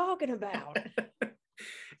is he talking about?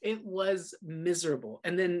 It was miserable.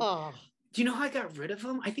 And then, do you know how I got rid of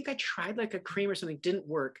them? I think I tried like a cream or something, didn't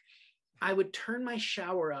work. I would turn my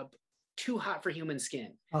shower up too hot for human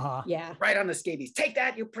skin. Yeah. Right on the scabies. Take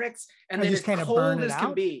that, you pricks. And then it's kind of cold as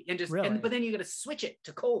can be. And just, but then you got to switch it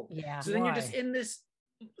to cold. Yeah. So then you're just in this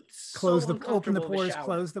open the pores,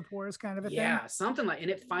 close the pores kind of a thing. Yeah, something like,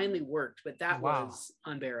 and it finally worked, but that was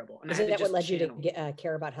unbearable. And is that what led you to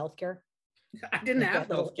care about healthcare? I didn't have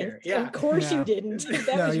healthcare. Yeah, of course you didn't.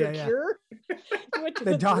 That was your cure.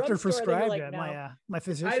 The doctor prescribed it. My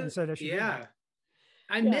physician said I should. Yeah,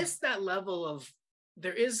 I missed that level of.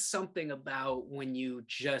 There is something about when you're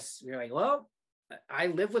like, well, I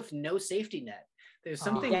live with no safety net. There's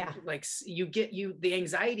something like the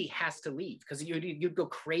anxiety has to leave because you'd go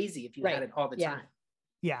crazy if you had it all the time.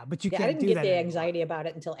 Yeah, but you can't. I didn't get the anxiety about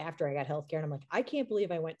it until after I got healthcare, and I'm like, I can't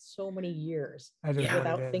believe I went so many years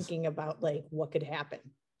without thinking about like what could happen.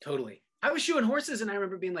 Totally. I was shoeing horses, and I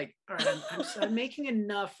remember being like, all right, I'm making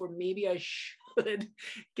enough where maybe I should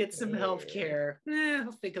get some healthcare.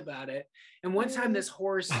 I'll think about it. And one time this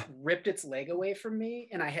horse ripped its leg away from me,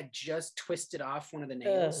 and I had just twisted off one of the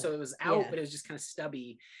nails. So it was out, but it was just kind of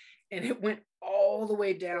stubby. And it went all the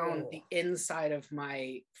way down the inside of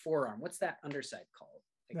my forearm. What's that underside called?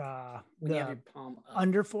 Like when you have your palm up.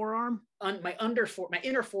 Under forearm? My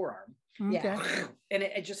inner forearm. Okay. And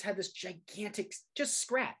it just had this gigantic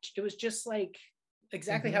scratch. It was just like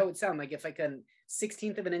exactly how it would sound, like if like a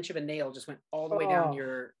 1/16 of an inch of a nail just went all the way down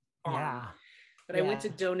your arm. But I went to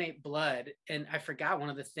donate blood, and I forgot one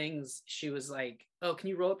of the things. She was like, oh, can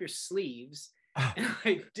you roll up your sleeves? And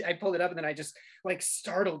I pulled it up, and then I just like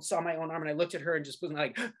startled, saw my own arm, and I looked at her and just was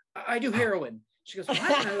like, I do heroin. She goes, what?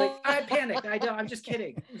 And I was like, I panicked. I'm just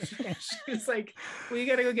kidding. She was like, well, you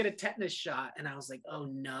got to go get a tetanus shot. And I was like, oh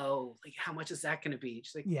no, like, how much is that going to be?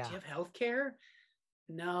 She's like, do you have health care?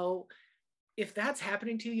 No. If that's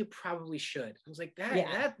happening to you, you probably should. I was like,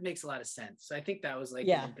 that makes a lot of sense. So I think that was like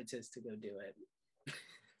the impetus to go do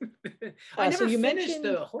it. I never finished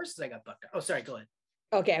the horses I got bucked. Oh, sorry, go ahead.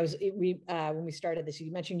 Okay, when we started this,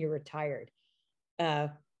 you mentioned you're retired.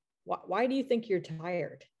 Why do you think you're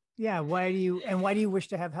tired? Yeah, why do you wish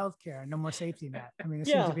to have healthcare? No more safety net. I mean,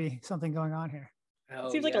 there seems to be something going on here.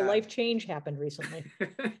 It seems like a life change happened recently.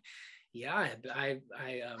 I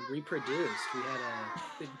reproduced. We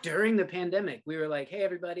had during the pandemic, we were like, hey,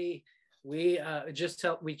 everybody, we just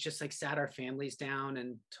like sat our families down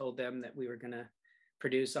and told them that we were going to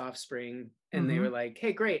produce offspring. And they were like,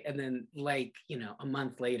 hey, great. And then like, a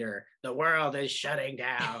month later, the world is shutting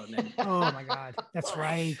down. And, oh my God, that's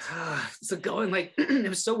right. So going like, it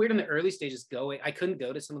was so weird in the early stages I couldn't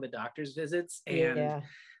go to some of the doctor's visits. And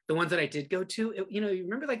the ones that I did go to, you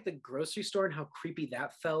remember like the grocery store and how creepy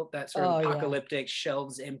that felt, that sort of apocalyptic,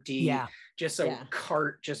 shelves empty, just a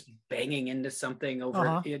cart just banging into something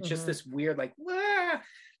over just this weird, like, wah!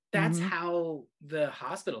 That's how the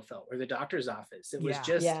hospital felt, or the doctor's office. It was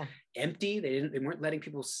just empty. They weren't letting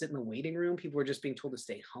people sit in the waiting room. People were just being told to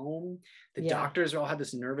stay home. The doctors all had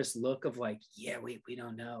this nervous look of like, we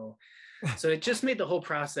don't know. So it just made the whole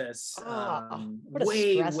process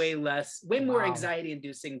way more anxiety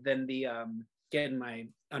inducing than the getting my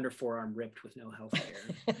under forearm ripped with no health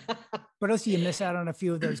care. But also you miss out on a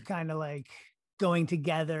few of those kind of like going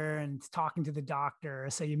together and talking to the doctor.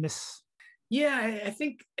 So you miss. Yeah, I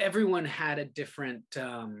think everyone had a different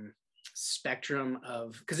spectrum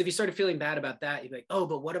of, because if you started feeling bad about that, you'd be like, oh,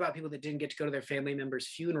 but what about people that didn't get to go to their family member's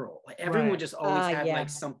funeral? Like everyone just always had like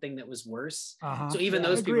something that was worse. So even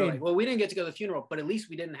those people were like, well, we didn't get to go to the funeral, but at least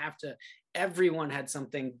we didn't have to. Everyone had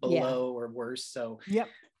something below or worse. So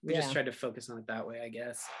we just tried to focus on it that way, I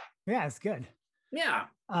guess. Yeah, it's good. Yeah.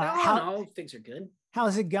 How things are good.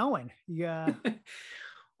 How's it going? Yeah.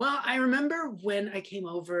 Well, I remember when I came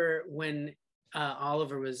over when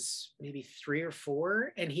Oliver was maybe 3 or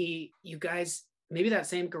 4, and you guys, maybe that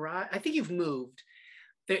same garage. I think you've moved.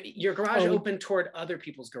 Your garage opened toward other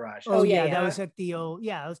people's garages. Oh yeah, that was at the old.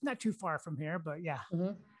 Yeah, it was not too far from here, but yeah.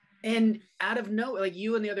 Mm-hmm. And out of nowhere, like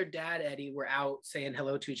you and the other dad, Eddie, were out saying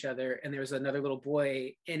hello to each other, and there was another little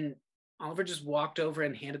boy, and Oliver just walked over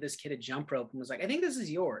and handed this kid a jump rope and was like, "I think this is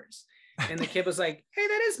yours." And the kid was like, "Hey,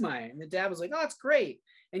 that is mine." And the dad was like, "Oh, it's great."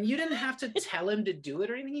 And you didn't have to tell him to do it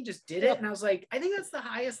or anything. He just did it. And I was like, I think that's the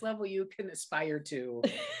highest level you can aspire to,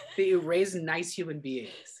 that you raise nice human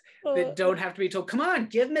beings that don't have to be told, come on,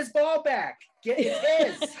 give him his ball back.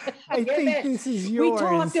 It's his. I think this is yours. We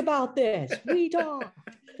talked about this. We talked.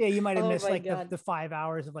 Yeah, you might have missed like the 5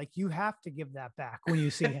 hours of like, you have to give that back when you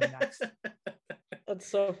see him next. That's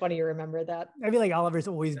so funny you remember that. I feel like Oliver's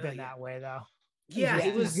always been that way though. Yeah,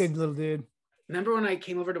 he was a good little dude. Remember when I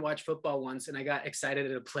came over to watch football once and I got excited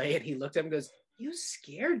at a play and he looked up and goes, "You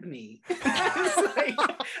scared me." I was like,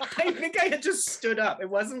 I think I had just stood up. It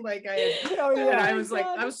wasn't like I had, and I was like,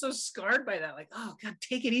 I was so scarred by that. Like, oh God,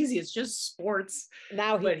 take it easy. It's just sports.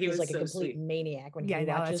 Now he was like a complete maniac when he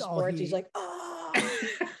watches sports. He's like, oh.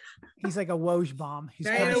 He's like a Woj bomb. He's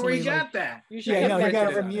I know where you got that. You should he got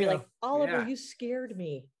it from you. Like, Oliver, you scared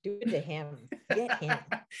me. Do it to him. Get him.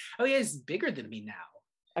 Oh yeah, he's bigger than me now.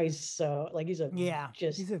 He's so like he's a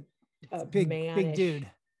big man-ish. big dude.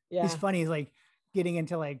 Yeah, he's funny. He's like getting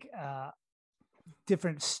into like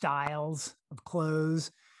different styles of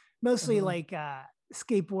clothes, mostly like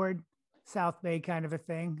skateboard South Bay kind of a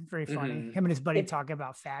thing. Very funny. Him and his buddy talk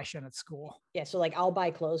about fashion at school. Yeah. So like I'll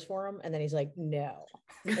buy clothes for him. And then he's like, no.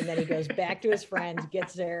 And then he goes back to his friends,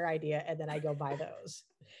 gets their idea. And then I go buy those.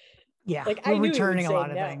 Yeah. Like we're returning a lot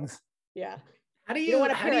of things. Yeah. How do you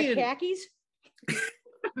want a pair of khakis?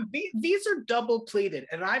 These are double pleated,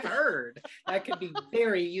 and I've heard that could be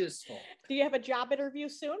very useful. Do you have a job interview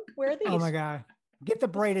soon? Where are these? Oh my God. Get the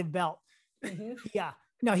braided belt. Yeah.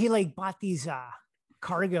 No, he like bought these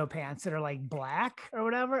cargo pants that are like black or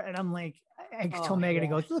whatever. And I'm like, I told Megan to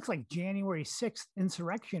go, it looks like January 6th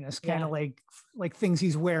insurrectionist kind of like things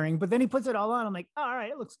he's wearing. But then he puts it all on. I'm like, all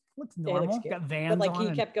right, it looks normal. Got Vans but like on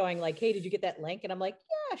he kept going like, hey, did you get that link? And I'm like,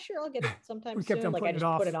 yeah, sure, I'll get it sometime soon. Like I just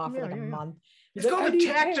put it off for like a month. It's called a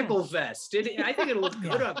tactical vest. I think it'll look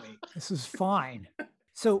good on me. This is fine.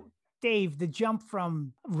 So Dave, the jump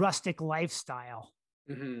from rustic lifestyle,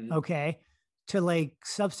 okay, to like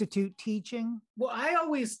substitute teaching. Well, I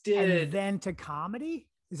always did. And then to comedy.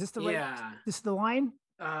 Is this the right? This is the line?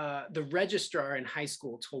 The registrar in high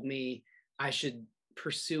school told me I should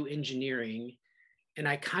pursue engineering. And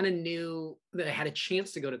I kind of knew that I had a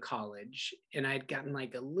chance to go to college, and I'd gotten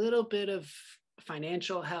like a little bit of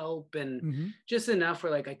financial help and just enough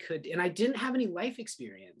where like I could, and I didn't have any life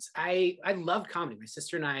experience. I loved comedy. My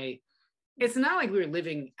sister and I, it's not like we were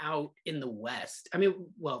living out in the West. I mean,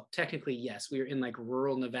 well, technically, yes, we were in like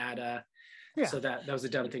rural Nevada. Yeah. So that was a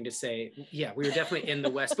dumb thing to say. Yeah, we were definitely in the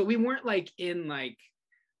West, but we weren't like in like,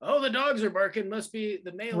 oh, the dogs are barking, must be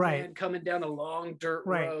the mailman coming down a long dirt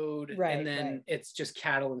road. And then it's just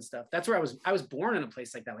cattle and stuff. That's where I was born in a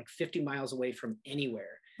place like that, like 50 miles away from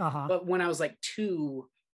anywhere. But when I was like 2,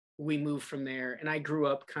 we moved from there, and I grew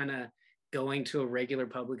up kind of going to a regular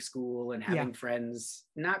public school and having friends,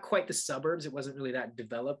 not quite the suburbs. It wasn't really that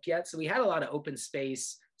developed yet. So we had a lot of open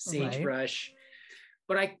space, sagebrush.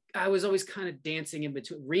 But I was always kind of dancing in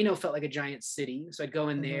between. Reno felt like a giant city. So I'd go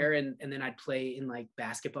in there and then I'd play in like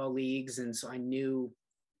basketball leagues. And so I knew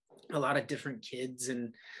a lot of different kids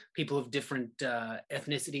and people of different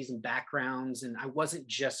ethnicities and backgrounds. And I wasn't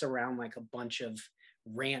just around like a bunch of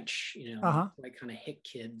ranch, like kind of hick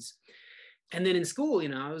kids. And then in school,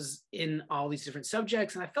 I was in all these different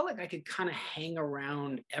subjects, and I felt like I could kind of hang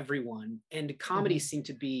around everyone. And comedy seemed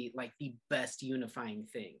to be like the best unifying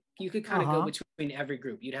thing. You could kind of go between every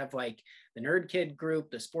group. You'd have like the nerd kid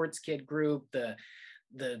group, the sports kid group, the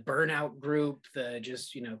burnout group, the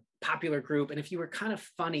just, popular group. And if you were kind of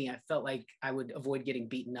funny, I felt like I would avoid getting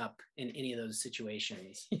beaten up in any of those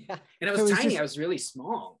situations. Yeah. And I was tiny. I was really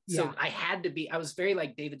small. So I had to be, I was very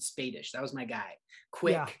like David Spade-ish. That was my guy.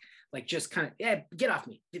 Quick. Yeah. Like just kind of, get off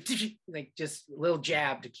me. Like just a little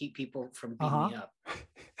jab to keep people from beating me up.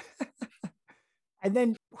 And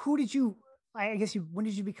then when did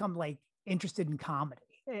you become like interested in comedy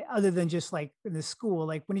other than just like in the school?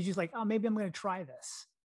 Like when did you like, oh, maybe I'm going to try this?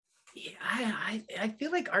 Yeah, I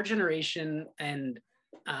feel like our generation and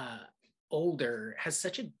older has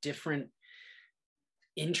such a different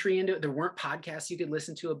entry into it. There weren't podcasts you could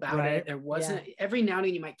listen to about it. There wasn't. Every now and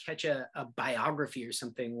then you might catch a biography or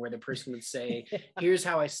something where the person would say, here's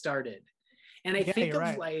how I started. And I think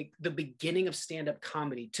of like the beginning of stand-up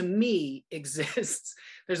comedy to me exists.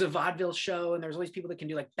 There's a vaudeville show, and there's all these people that can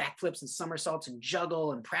do like backflips and somersaults and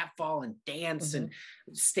juggle and pratfall and dance and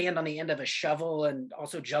stand on the end of a shovel and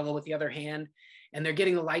also juggle with the other hand. And they're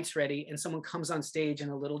getting the lights ready, and someone comes on stage in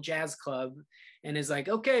a little jazz club and is like,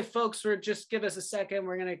 okay, folks, just give us a second.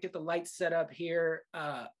 We're going to get the lights set up here.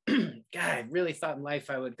 God, I really thought in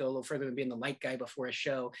life I would go a little further than being the light guy before a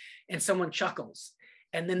show. And someone chuckles.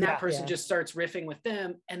 And then that person just starts riffing with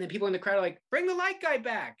them. And then people in the crowd are like, bring the light guy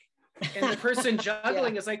back. And the person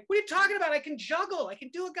juggling is like, what are you talking about? I can juggle. I can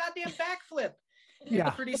do a goddamn backflip. Yeah.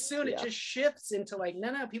 Pretty soon it just shifts into like,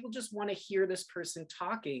 no, people just want to hear this person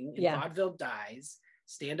talking, and vaudeville dies,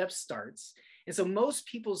 stand-up starts. And so most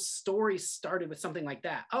people's stories started with something like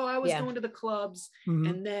that. Oh, I was going to the clubs,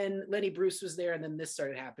 and then Lenny Bruce was there, and then this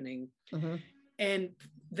started happening. And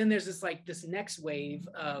then there's this next wave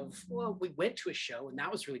of, well, we went to a show and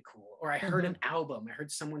that was really cool. Or I heard an album, I heard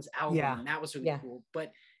someone's album and that was really cool.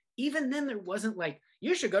 But even then there wasn't like,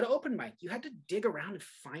 you should go to open mic. You had to dig around and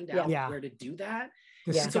find out where to do that.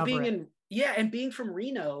 So being from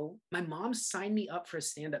Reno, my mom signed me up for a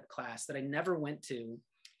stand-up class that I never went to,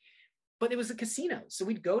 but it was a casino. So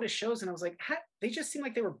we'd go to shows and I was like, they just seemed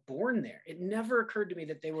like they were born there. It never occurred to me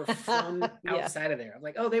that they were from outside of there. I'm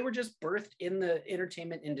like, oh, they were just birthed in the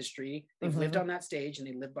entertainment industry. They've lived on that stage and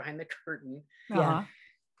they live behind the curtain.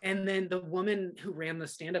 And then the woman who ran the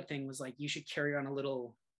stand-up thing was like, you should carry on a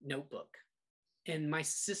little notebook. And my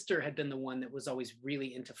sister had been the one that was always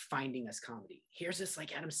really into finding us comedy. Here's this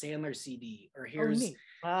like Adam Sandler CD, or here's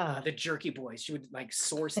the Jerky Boys. She would like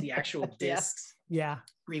source the actual discs. Yeah.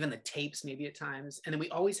 Or even the tapes maybe at times. And then we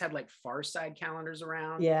always had like Far Side calendars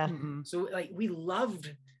around. Yeah. So like we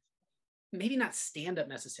loved, maybe not stand-up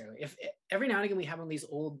necessarily. If every now and again we have one of these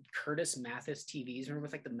old Curtis Mathis TVs, remember,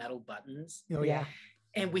 with like the metal buttons? Oh yeah.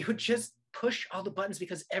 And we would just push all the buttons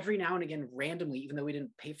because every now and again, randomly, even though we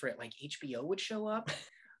didn't pay for it, like HBO would show up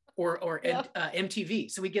or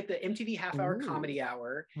MTV. So we get the MTV half-hour comedy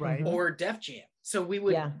hour, right, or Def Jam. So we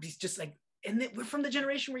would be just like, and we're from the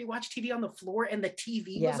generation where you watch TV on the floor and the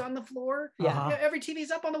TV was on the floor. Every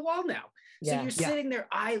TV's up on the wall now. So you're sitting there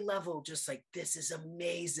eye level, just like, this is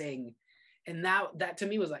amazing. And that to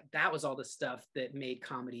me was like, that was all the stuff that made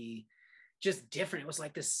comedy just different. It was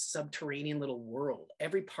like this subterranean little world.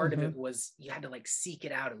 Every part of it was, you had to like seek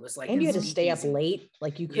it out. It was like, and you had to stay up late.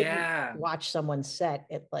 Like you couldn't watch someone's set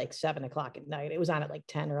at like 7 o'clock at night. It was on at like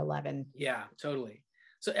 10 or 11. Yeah, totally.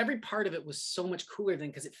 So every part of it was so much cooler than,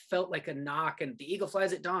 because it felt like a knock and the eagle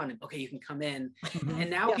flies at dawn and okay, you can come in.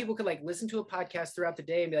 And now people could like listen to a podcast throughout the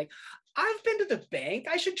day and be like, I've been to the bank,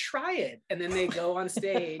 I should try it. And then they go on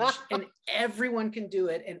stage and everyone can do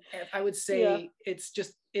it. And I would say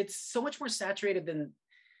it's so much more saturated than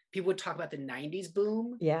people would talk about the 90s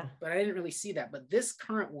boom. Yeah. But I didn't really see that. But this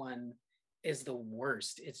current one is the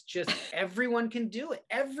worst. It's just everyone can do it.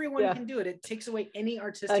 Everyone can do it. It takes away any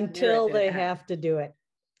artistic until they have to do it.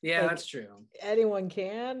 Yeah, like, that's true. Anyone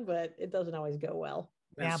can, but it doesn't always go well.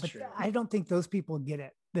 That's true. I don't think those people get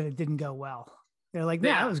it, that it didn't go well. They're like,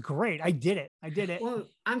 that was great. I did it. Well,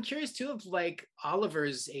 I'm curious too of like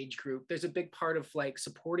Oliver's age group. There's a big part of like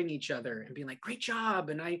supporting each other and being like, great job.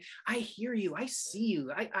 And I hear you. I see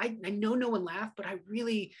you. I know no one laughed, but I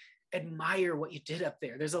really admire what you did up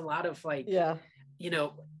there. There's a lot of like, you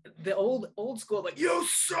know, the old school, like, you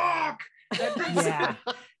suck.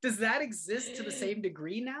 Does that exist to the same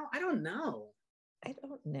degree now? I don't know. I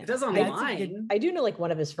don't know. It does online. I do know like one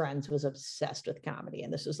of his friends was obsessed with comedy,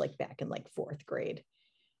 and this was like back in like 4th grade.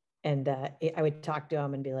 And I would talk to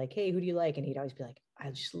him and be like, hey, who do you like? And he'd always be like, I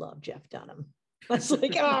just love Jeff Dunham. I was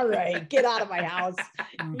like, all right, get out of my house.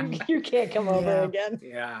 You can't come over again.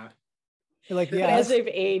 Yeah. You're like, as they've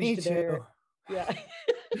aged there. Yeah.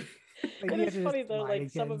 And it's funny though, like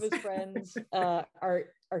some of his friends are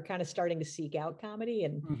kind of starting to seek out comedy,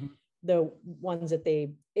 and the ones that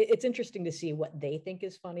it's interesting to see what they think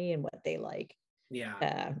is funny and what they like.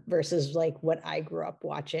 Yeah. Versus like what I grew up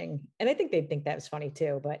watching. And I think they think that was funny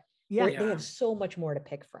too, but they have so much more to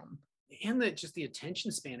pick from. And just the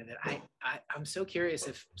attention span of it. I'm so curious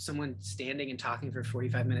if someone standing and talking for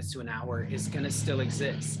 45 minutes to an hour is going to still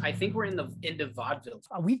exist. I think we're in the end of vaudeville.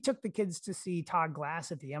 We took the kids to see Todd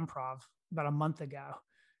Glass at the Improv about a month ago.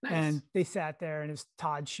 Nice. And they sat there and it was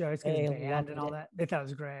Todd's show. It's his band and all that. They thought it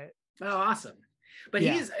was great. Oh, awesome. But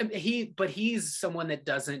he's someone that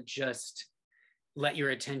doesn't just let your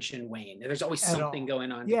attention wane. There's always something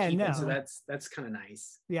going on. So that's kind of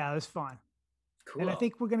nice. Yeah, it was fun. Cool. And I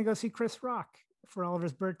think we're going to go see Chris Rock for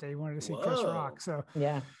Oliver's birthday. He wanted to see Chris Rock. So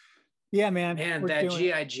yeah, man. And that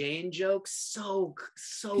G.I. Jane joke, so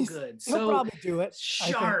good. He'll probably do it.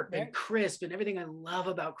 Sharp and crisp, and everything I love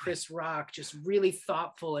about Chris Rock, just really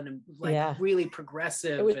thoughtful and like really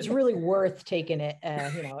progressive. It was really worth taking it, a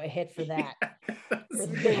hit for that. For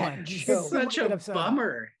that joke. Such a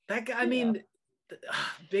bummer. That guy, I mean,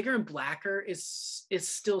 Bigger and Blacker is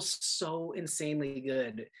still so insanely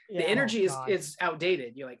good. The energy is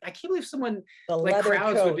outdated. You're like, I can't believe someone like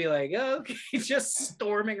crowds would be like, oh, okay, just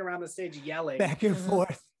storming around the stage yelling back and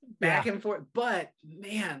forth. And forth. But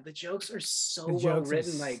man, the jokes are so well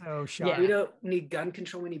written. Like, so we don't need gun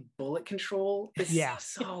control, we need bullet control. It's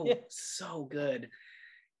so good.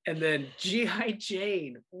 And then G.I.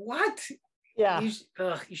 Jane, what? Yeah.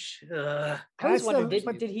 I was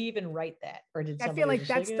wondering, did he even write that, or did I feel like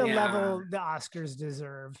that's the level the Oscars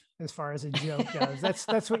deserve as far as a joke goes.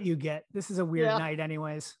 That's what you get. This is a weird night,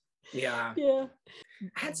 anyways. Yeah. I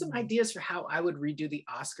had some ideas for how I would redo the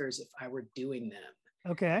Oscars if I were doing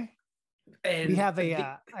them. Okay. And we have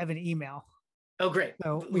I have an email. Oh, great.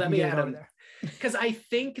 So let me add them there, because I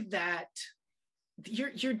think that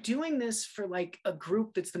you're doing this for like a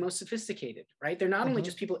group that's the most sophisticated, right? They're not only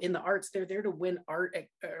just people in the arts, they're there to win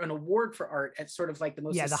an award for art at sort of like the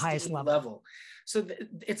most the highest level. So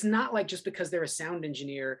it's not like just because they're a sound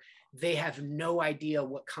engineer, they have no idea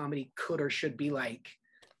what comedy could or should be like.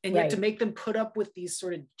 And yet to make them put up with these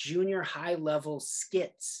sort of junior high level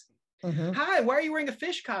skits. Hi, why are you wearing a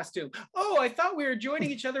fish costume? Oh, I thought we were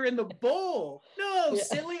joining each other in the bowl. No,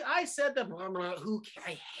 silly. I said the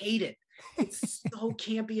I hate it. It's so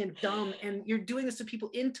campy and dumb. And you're doing this to people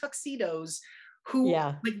in tuxedos who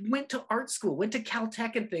like went to art school, went to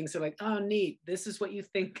Caltech and things. They're like, oh, neat. This is what you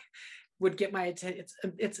think would get my attention.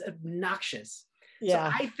 It's obnoxious. Yeah.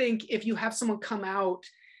 So I think if you have someone come out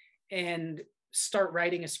and start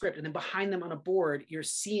writing a script, and then behind them on a board, you're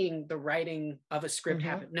seeing the writing of a script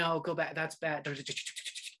happen. No, go back. That's bad. And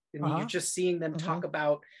you're just seeing them talk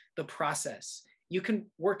about the process. You can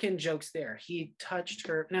work in jokes there. He touched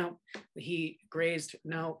her. No, he grazed.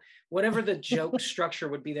 No, whatever the joke structure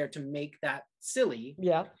would be there to make that silly.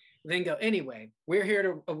 Yeah. Then go, anyway, we're here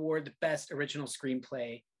to award the best original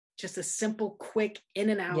screenplay. Just a simple, quick in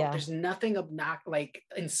and out. Yeah. There's nothing like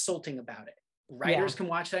insulting about it. Writers can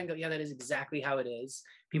watch that and go, yeah, that is exactly how it is.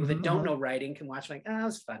 People that don't know writing can watch like, oh,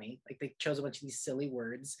 it's funny. Like they chose a bunch of these silly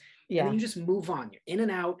words. Yeah. And then you just move on. You're in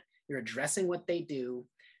and out. You're addressing what they do.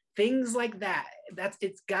 Things like that.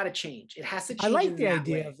 It's got to change. It has to change. I like the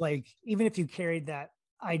idea of like, even if you carried that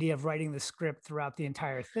idea of writing the script throughout the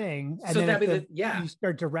entire thing, and so then you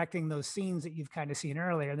start directing those scenes that you've kind of seen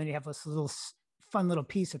earlier, and then you have this little fun little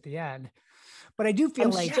piece at the end. But I do feel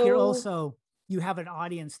you have an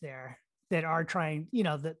audience there that are trying,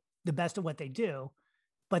 the best of what they do,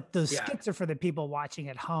 but those skits are for the people watching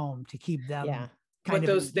at home to keep them kind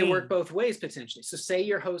of they work both ways potentially. So say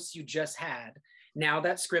your hosts you just had, now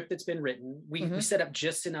that script that's been written, we set up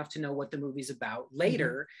just enough to know what the movie's about.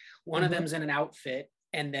 Later, one of them's in an outfit,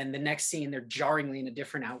 and then the next scene they're jarringly in a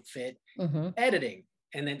different outfit, editing.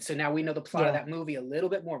 And then, so now we know the plot of that movie a little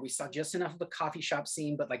bit more. We saw just enough of the coffee shop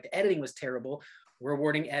scene, but like the editing was terrible. We're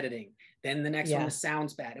awarding editing. Then the next one, the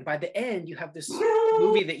sound's bad. And by the end, you have this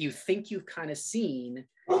movie that you think you've kind of seen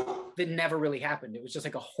that never really happened. It was just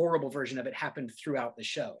like a horrible version of it happened throughout the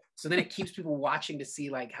show. So then it keeps people watching to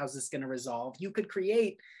see like, how's this going to resolve? You could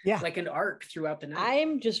create like an arc throughout the night.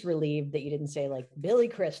 I'm just relieved that you didn't say like Billy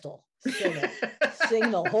Crystal, sing it,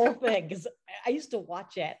 sing the whole thing. Because I used to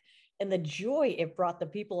watch it. And the joy it brought the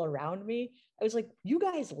people around me, I was like, you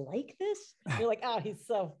guys like this? You're like, oh, he's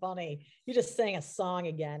so funny. You just sang a song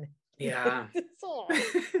again. Yeah.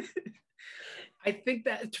 I think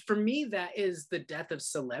that for me, that is the death of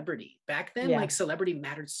celebrity. Back then, like celebrity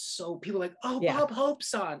mattered so people like, oh, Bob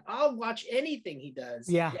Hope's on. I'll watch anything he does.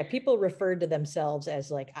 Yeah. People referred to themselves as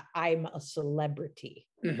like, I'm a celebrity.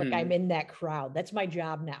 Like I'm in that crowd. That's my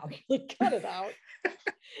job now. Like, cut it out.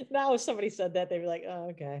 Now, if somebody said that, they'd be like,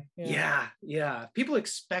 oh, okay. Yeah. People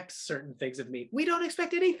expect certain things of me. We don't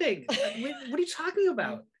expect anything. What are you talking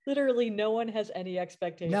about? Literally, no one has any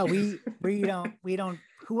expectations. No, we don't.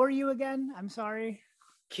 Who are you again? I'm sorry.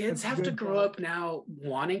 Kids have to grow up now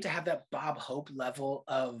wanting to have that Bob Hope level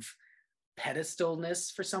of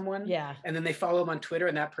pedestalness for someone. Yeah. And then they follow them on Twitter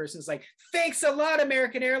and that person's like, thanks a lot,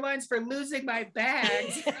 American Airlines, for losing my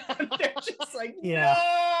bags. And they're just like, no,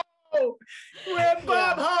 we're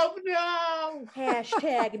Bob Hope, no.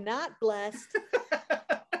 Hashtag not blessed.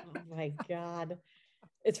 Oh my God.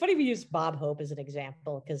 It's funny we use Bob Hope as an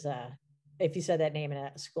example, because if you said that name in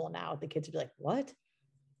a school now, the kids would be like, what?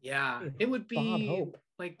 Yeah, it would be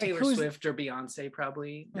like Taylor Swift or Beyonce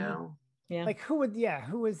probably now. Yeah. Like who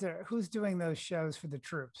is there? Who's doing those shows for the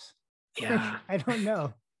troops? Yeah. I don't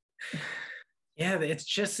know. Yeah,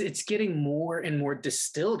 it's getting more and more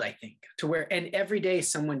distilled, I think, to where, and every day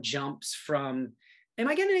someone jumps from, am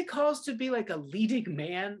I getting any calls to be like a leading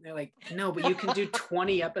man? They're like, no, but you can do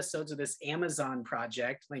 20 episodes of this Amazon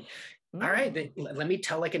project. Like, all right, let me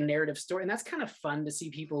tell like a narrative story. And that's kind of fun to see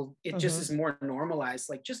people, it just is more normalized.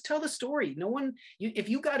 Like, just tell the story. No one, if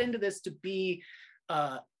you got into this to be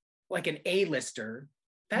like an A-lister,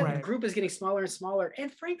 that group is getting smaller and smaller, and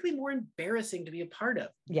frankly, more embarrassing to be a part of.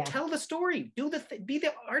 Yeah. Tell the story. Be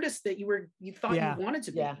the artist that you thought you wanted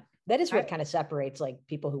to be. Yeah. That is what kind of separates like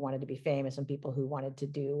people who wanted to be famous and people who wanted to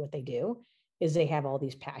do what they do, is they have all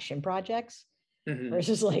these passion projects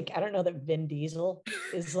versus like, I don't know that Vin Diesel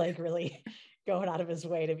is like really going out of his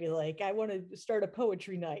way to be like, I want to start a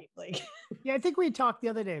poetry night. Like, yeah, I think we talked the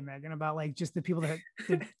other day, Megan, about like just the people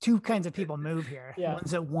the two kinds of people move here. Yeah.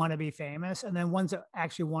 Ones that want to be famous, and then ones that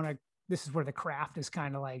actually want to, this is where the craft is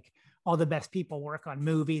kind of like all the best people work on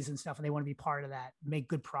movies and stuff, and they want to be part of that, make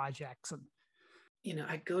good projects. And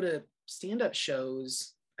I go to stand-up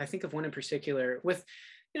shows. I think of one in particular with,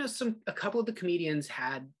 a couple of the comedians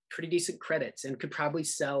had pretty decent credits and could probably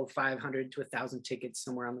sell 500 to 1,000 tickets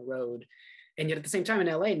somewhere on the road. And yet at the same time in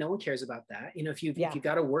LA, no one cares about that. If you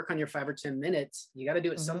got to work on your 5 or 10 minutes, you got to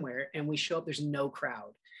do it somewhere. And we show up, there's no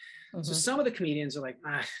crowd. So some of the comedians are like,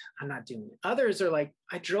 I'm not doing it. Others are like,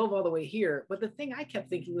 I drove all the way here. But the thing I kept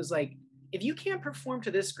thinking was like, if you can't perform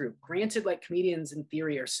to this group, granted, like comedians in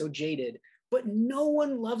theory are so jaded, but no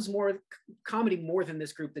one loves more comedy more than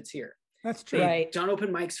this group that's here. That's true. They've done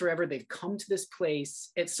open mics forever. They've come to this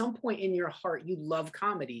place. At some point in your heart, you love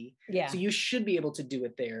comedy. Yeah. So you should be able to do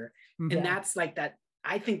it there. Mm-hmm. And that's like that.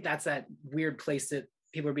 I think that's that weird place that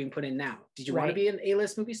people are being put in now. Did you want to be an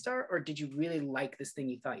A-list movie star, or did you really like this thing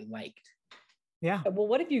you thought you liked? Yeah. Well,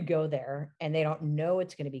 what if you go there and they don't know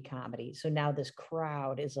it's going to be comedy? So now this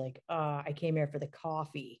crowd is like, I came here for the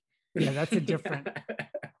coffee. Yeah, that's a different.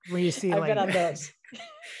 When you see, I've been on those.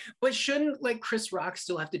 But shouldn't like Chris Rock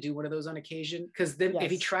still have to do one of those on occasion? Because then if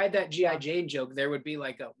he tried that G.I. Jane joke, there would be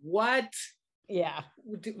like a what? Yeah.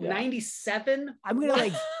 97? I'm gonna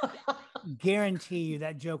like guarantee you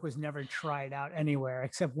that joke was never tried out anywhere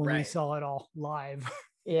except when we saw it all live.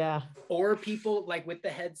 Yeah. Or people like with the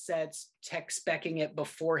headsets tech specking it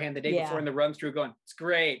beforehand, the day before in the run through, going, it's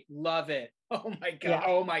great, love it. Oh my God. Yeah.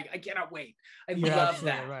 Oh my, I cannot wait. I love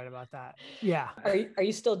that. Right about that. Yeah. Are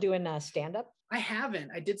you still doing stand-up? I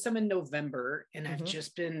haven't. I did some in November, and I've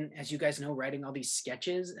just been, as you guys know, writing all these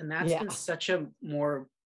sketches, and that's been such a more,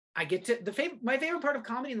 I get to my favorite part of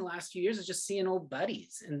comedy in the last few years is just seeing old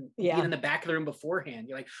buddies and being in the back of the room beforehand.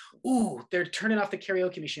 You're like, ooh, they're turning off the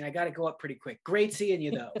karaoke machine. I got to go up pretty quick. Great seeing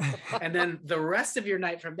you though. And then the rest of your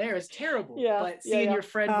night from there is terrible. But seeing your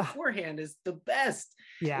friend beforehand is the best.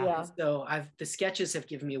 Yeah. So the sketches have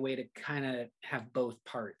given me a way to kind of have both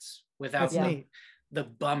parts without the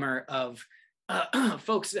bummer of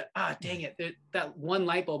folks, dang it, that one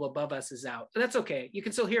light bulb above us is out. That's okay. You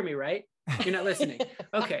can still hear me, right? You're not listening.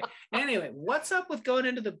 Okay. Anyway, what's up with going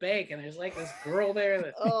into the bank? And there's like this girl there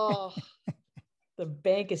that the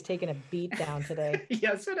bank is taking a beat down today.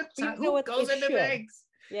 So who goes into banks?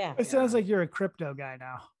 Yeah. It sounds like you're a crypto guy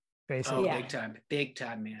now, basically. Oh, big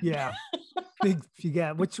time, man. Yeah. Big. You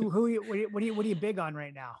got what are you big on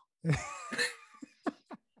right now?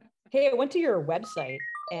 Hey, I went to your website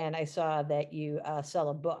and I saw that you sell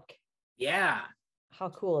a book. Yeah. How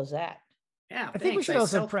cool is that? Yeah. I think we should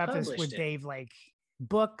also preface with Dave, like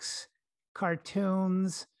books,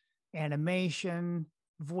 cartoons, animation,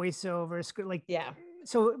 voiceovers, like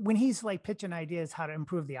So when he's like pitching ideas how to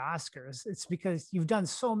improve the Oscars, it's because you've done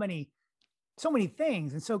so many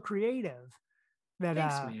things and so creative that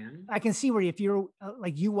thanks, man. I can see where if you're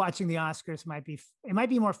like you watching the Oscars it might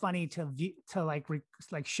be more funny to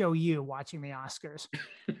show you watching the Oscars.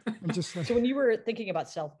 Just so when you were thinking about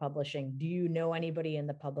self-publishing, do you know anybody in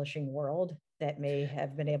the publishing world that may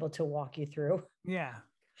have been able to walk you through? Yeah.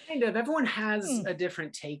 Kind of. Everyone has a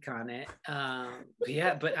different take on it.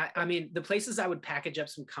 But I mean, the places I would package up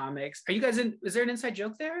some comics. Are you guys in? Is there an inside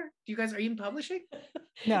joke there? Are you in publishing?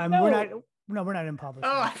 No, we're not. No, we're not in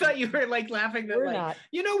publishing. Oh, I thought you were like laughing that we're not.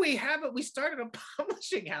 We started a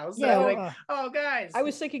publishing house. Yeah. Guys. I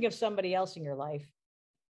was thinking of somebody else in your life.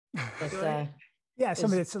 Yeah,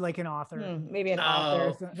 somebody that's like an author. Maybe an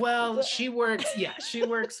author. Well, she works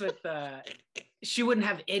with she wouldn't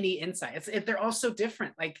have any insight. They're all so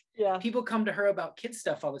different. Like people come to her about kid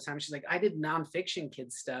stuff all the time. She's like, I did nonfiction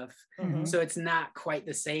kid stuff. Mm-hmm. So it's not quite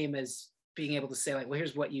the same as being able to say like, well,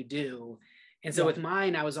 here's what you do. And so with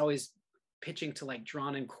mine, I was always pitching to like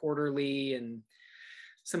Drawn and Quarterly and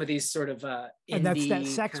some of these sort of and that's that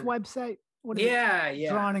sex website. What is it?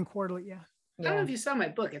 Drawn and Quarterly. Yeah. I don't know if you saw my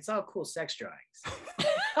book. It's all cool sex drawings.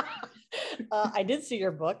 I did see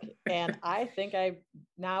your book, and I think I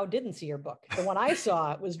now didn't see your book. The one I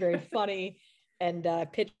saw was very funny and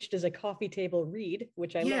pitched as a coffee table read,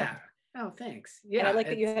 which I loved. Oh, thanks. Yeah, and I like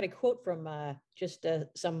that you had a quote from just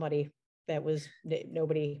somebody that was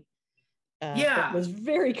nobody. That was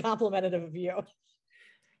very complimentary of you.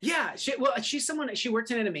 Yeah, she's someone. She worked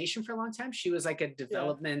in animation for a long time. She was like a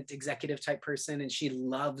development executive type person, and she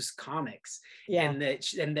loves comics. Yeah,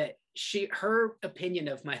 and her opinion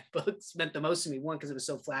of my books meant the most to me. One, because it was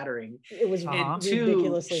so flattering. It was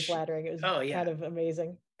ridiculously flattering. It was kind of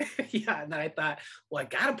amazing. Yeah, and then I thought, well, I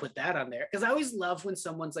got to put that on there because I always love when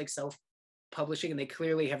someone's like self-publishing and they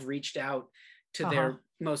clearly have reached out to their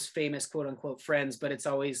most famous quote unquote friends, but it's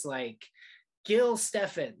always like Gil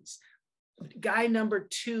Steffens, guy number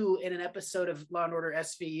 2 in an episode of Law and Order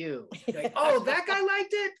SVU. Like, oh, that guy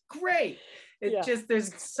liked it? Great. It just,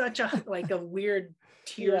 there's such a like a weird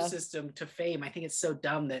tier system to fame. I think it's so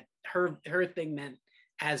dumb that her thing meant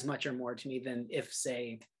as much or more to me than if,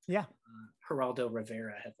 say, Geraldo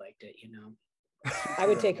Rivera had liked it, you know. I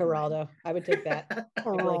would take Geraldo. I would take that.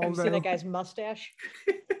 Like, you see that guy's mustache?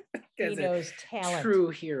 He knows talent. True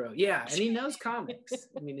hero. Yeah, and he knows comics.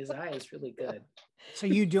 I mean, his eye is really good. So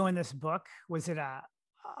you doing this book, was it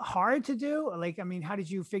hard to do? Like, I mean, how did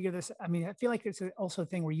you figure this? I mean, I feel like it's also a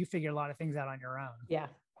thing where you figure a lot of things out on your own. Yeah.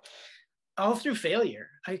 All through failure,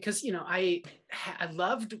 because I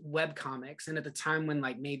loved web comics, and at the time when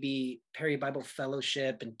like maybe Perry Bible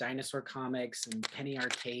Fellowship and Dinosaur Comics and Penny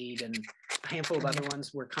Arcade and a handful of other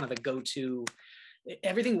ones were kind of the go-to.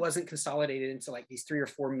 Everything wasn't consolidated into like these 3 or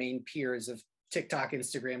 4 main peers of TikTok,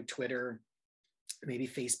 Instagram, Twitter, maybe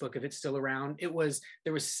Facebook if it's still around. There was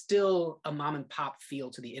still a mom and pop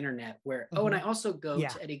feel to the internet where, and I also go to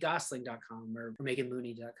eddiegosling.com or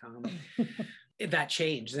meganmooney.com. That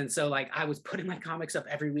changed. And so like I was putting my comics up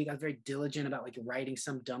every week. I was very diligent about like writing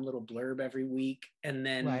some dumb little blurb every week. And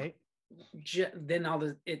then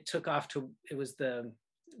it took off to, it was the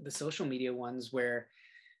social media ones where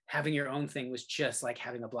having your own thing was just like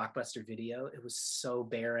having a Blockbuster Video. It was so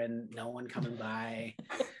barren, no one coming by.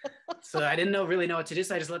 So I didn't really know what to do.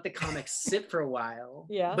 So I just let the comics sit for a while.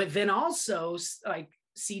 Yeah. But then also like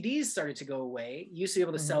CDs started to go away. You used to be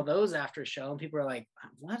able to sell those after a show, and people were like,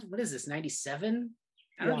 what is this, 97?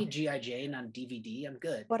 I don't need G.I. Jane on DVD. I'm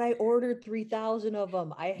good. But I ordered 3,000 of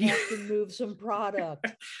them. I have to move some product.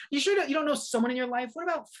 You don't know someone in your life? What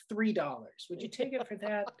about $3? Would you take it for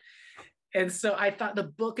that? And so I thought the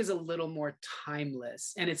book is a little more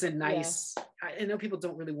timeless, and it's a nice, I know people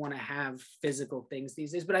don't really want to have physical things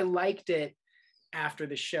these days, but I liked it after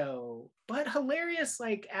the show. But hilarious,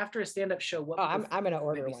 like after a stand-up show. I'm going to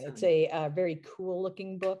order one. It's a very cool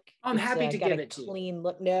looking book. I'm happy to give it to you. Clean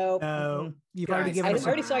look. No, you've already given us. I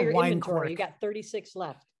already saw your inventory. Cork. You got 36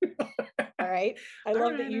 left. All right. I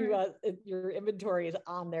love that your inventory is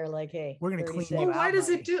on there. Like, hey, we're going to clean you out. Why does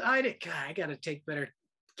it do? I got to take better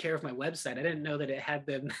care of my website. I didn't know that it had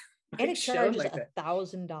them. And it charges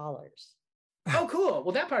 $1,000. Oh, cool.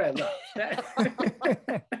 Well, that part I love.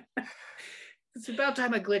 It's about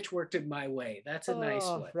time a glitch worked in my way. That's a nice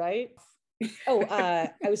one. Right? I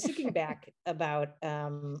was thinking back about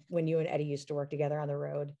when you and Eddie used to work together on the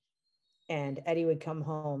road, and Eddie would come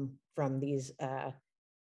home from these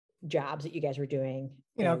jobs that you guys were doing.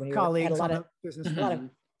 Colleagues. Had a lot of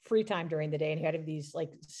free time during the day, and he had these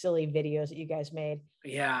like silly videos that you guys made.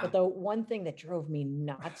 Yeah. But the one thing that drove me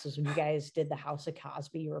nuts is when you guys did the House of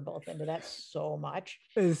Cosby. You were both into that so much.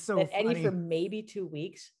 It was so that funny. Eddie, for maybe 2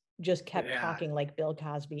 weeks, just kept talking like Bill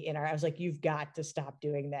Cosby I was like, you've got to stop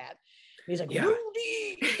doing that. And he's like,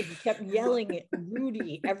 Rudy! And he kept yelling at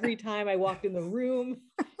Rudy every time I walked in the room.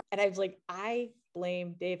 And I was like, I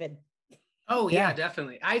blame David. Oh yeah,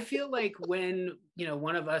 definitely. I feel like when,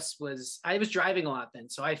 one of us I was driving a lot then.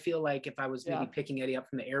 So I feel like if I was maybe picking Eddie up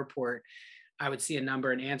from the airport, I would see a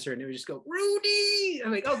number and answer, and it would just go, Rudy.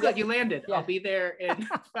 I'm like, oh, good, you landed. I'll be there in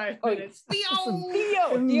 5 minutes. Theo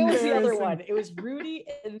was the other one. It was Rudy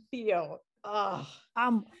and Theo. Oh,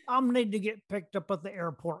 I'm need to get picked up at the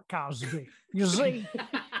airport, Cosby. You see?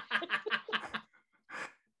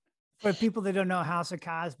 For people that don't know, House of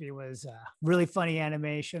Cosby was a really funny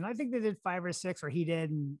animation. I think they did 5 or 6, or he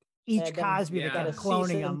did, and each Cosby that got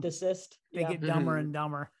cloning them, they get dumber and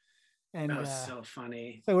dumber. And that was so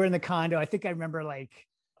funny. So we're in the condo. I think I remember I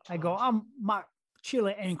go, my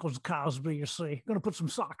chilly ankles, Cosby, you see. Gonna put some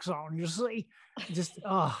socks on, you see. Just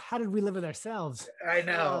how did we live with ourselves? I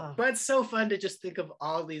know. But it's so fun to just think of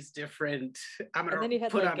all these different, I'm gonna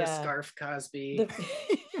put on a scarf, Cosby.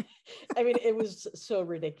 I mean, it was so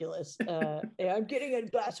ridiculous. I'm getting a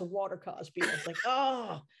glass of water, Cosby. I was like,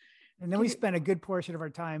 And then we spent a good portion of our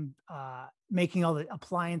time making all the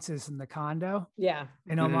appliances in the condo. Yeah.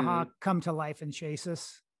 In Omaha come to life and chase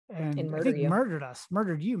us. And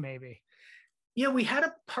murdered you maybe. Yeah, we had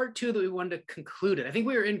a part 2 that we wanted to conclude it. I think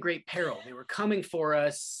we were in great peril. They were coming for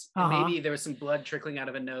us. And maybe there was some blood trickling out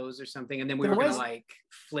of a nose or something. And then we were going to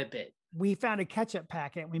flip it. We found a ketchup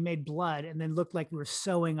packet. We made blood and then looked like we were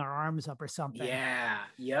sewing our arms up or something. Yeah.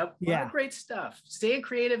 Yep. Yeah. A lot of great stuff. Staying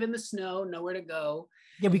creative in the snow, nowhere to go.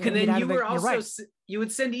 Yeah, we couldn't. And then you were also, you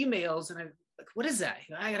would send emails, and I'm like, what is that?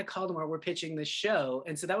 I got to call tomorrow. We're pitching this show.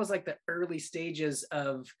 And so that was like the early stages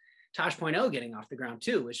of Tosh.0 getting off the ground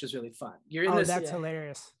too, which was really fun. You're in that's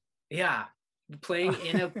hilarious. Yeah. Playing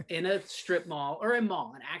in a strip mall or a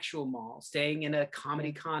mall, an actual mall, staying in a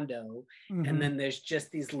comedy condo. And then there's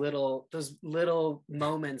just those little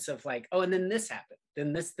moments of like, oh, and then this happened,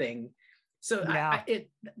 then this thing. So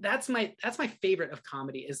that's my favorite of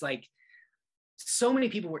comedy is like, so many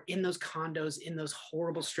people were in those condos, in those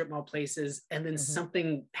horrible strip mall places, and then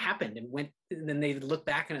something happened and then they look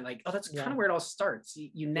back and like, oh, that's kind of where it all starts.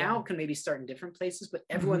 You now can maybe start in different places, but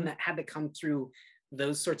everyone that had to come through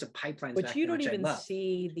those sorts of pipelines. But you don't even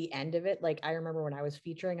see the end of it. Like I remember when I was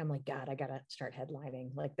featuring, I'm like, God, I gotta start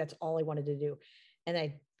headlining. Like that's all I wanted to do. And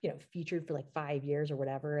I, featured for like 5 years or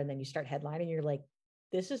whatever. And then you start headlining, you're like,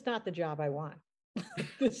 this is not the job I want.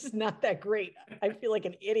 This is not that great. I feel like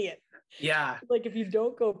an idiot. Yeah. Like if you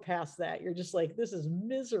don't go past that, you're just like, this is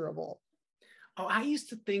miserable. Oh, I used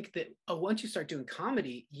to think that once you start doing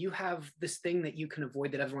comedy, you have this thing that you can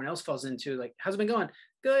avoid that everyone else falls into. Like, how's it been going?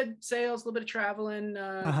 Good, sales, a little bit of traveling,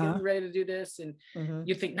 getting ready to do this. And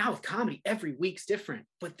you think now with comedy, every week's different.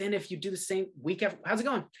 But then if you do the same week after, how's it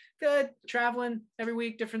going? Good, traveling every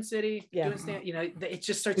week, different city, doing stand, it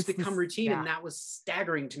just starts to become routine. And that was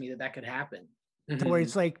staggering to me that could happen. Where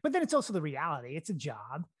it's like, but then it's also the reality. It's a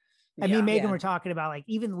job. I mean, Megan, we're talking about like,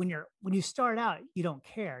 even when you start out, you don't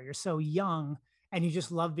care. You're so young and you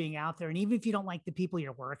just love being out there. And even if you don't like the people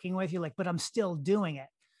you're working with, you're like, but I'm still doing it.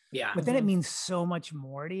 Yeah. But then it means so much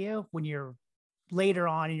more to you when you're later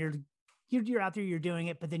on and you're out there, you're doing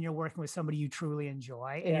it, but then you're working with somebody you truly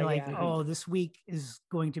enjoy. And you're like, oh, this week is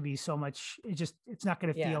going to be so much. It's not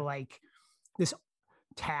going to feel like this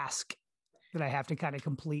task that I have to kind of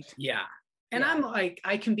complete. Yeah. And I'm like,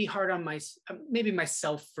 I can be hard on maybe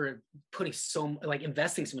myself for putting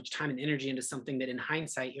investing so much time and energy into something that in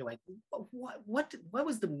hindsight, you're like, what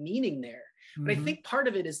was the meaning there? But I think part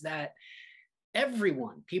of it is that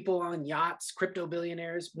people on yachts, crypto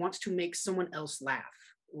billionaires wants to make someone else laugh.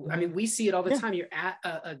 I mean, we see it all the time. You're at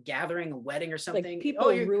a gathering, a wedding or something. Like people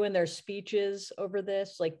ruin their speeches over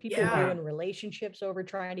this. Like people ruin relationships over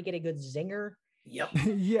trying to get a good zinger. Yep.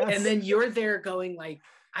 Yes. And then you're there going like,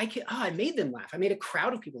 I made them laugh. I made a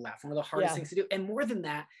crowd of people laugh. One of the hardest things to do. And more than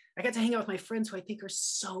that, I got to hang out with my friends who I think are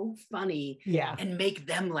so funny and make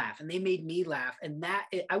them laugh. And they made me laugh. And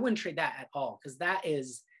I wouldn't trade that at all, because that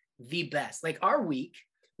is the best. Like our week,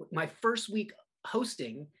 my first week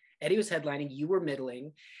hosting, Eddie was headlining, you were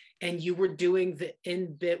middling, and you were doing the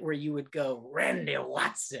end bit where you would go, Randy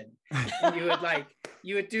Watson. And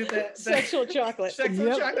you would do the sexual chocolate thing,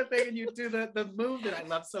 and you'd do the move that I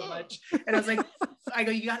love so much. And I was like,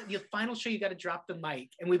 the final show, you got to drop the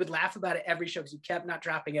mic. And we would laugh about it every show because you kept not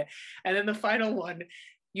dropping it. And then the final one,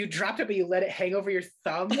 you dropped it, but you let it hang over your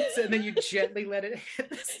thumbs, and then you gently let it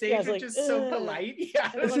hit the stage, which is so polite.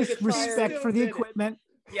 Yeah, it's just respect for the equipment.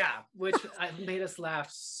 Yeah, which made us laugh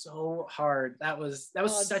so hard. That was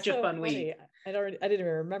such a fun week. I didn't even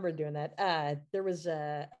remember doing that. There was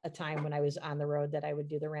a time when I was on the road that I would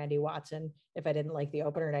do the Randy Watson if I didn't like the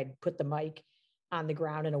opener, and I'd put the mic on the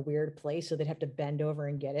ground in a weird place so they'd have to bend over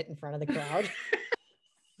and get it in front of the crowd.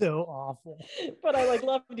 So awful. But I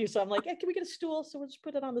loved you, so I'm like, can we get a stool? So we'll just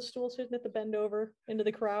put it on the stool so it doesn't have to bend over into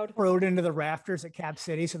the crowd. Throw it into the rafters at Cap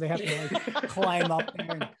City so they have to climb up there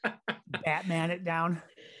and Batman it down.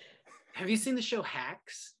 Have you seen the show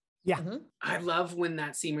Hacks? Yeah. Mm-hmm. I love when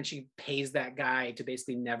that scene when she pays that guy to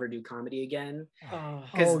basically never do comedy again.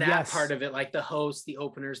 Because part of it, like the host, the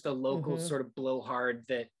openers, the locals sort of blow hard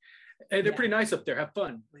that, hey, they're pretty nice up there, have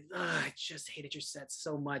fun. Like, I just hated your set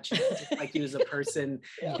so much. Just like you as a person.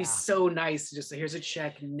 He's so nice. Just here's a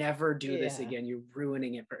check, never do this again. You're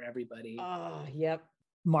ruining it for everybody. Yep.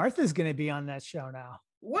 Martha's going to be on that show now.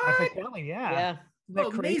 What? Yeah.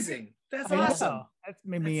 Amazing. That's awesome. That's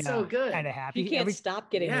made me so good. Kind of happy. She can't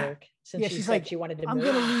stop getting work since she's like she wanted to move.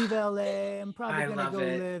 I'm going to leave LA. I'm probably going to go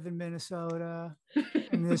live in Minnesota.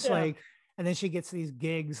 And this and then she gets these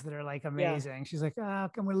gigs that are like amazing. Yeah. She's like,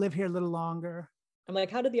 can we live here a little longer? I'm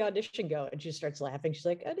like, how did the audition go? And she starts laughing. She's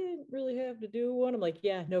like, I didn't really have to do one. I'm like,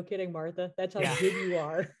 yeah, no kidding, Martha. That's how good you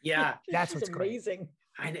are. Yeah. That's what's amazing.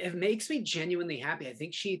 Great. And it makes me genuinely happy. I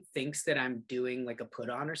think she thinks that I'm doing like a put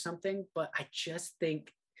on or something, but I just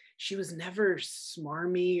think she was never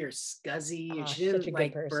smarmy or scuzzy. And she didn't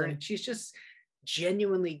like burn. She's just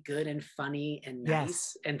genuinely good and funny and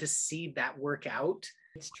nice. And to see that work out.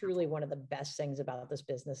 It's truly one of the best things about this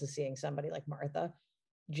business is seeing somebody like Martha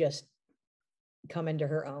just come into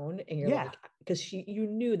her own. And you're like, because you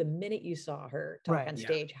knew the minute you saw her talk on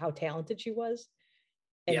stage, how talented she was.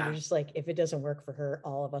 And you're just like, if it doesn't work for her,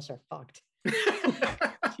 all of us are fucked.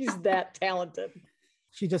 She's that talented.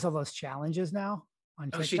 She does all those challenges now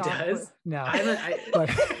on TikTok. Oh, she does? No.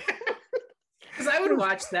 Because I would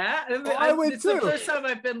watch that. I would it's too. The first time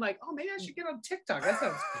I've been like, oh, maybe I should get on TikTok. That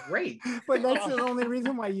sounds great. But that's the only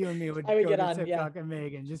reason why you and me would go to TikTok and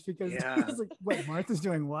Megan, just because it's like, what, Martha's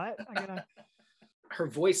doing what? Her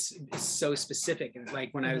voice is so specific. And like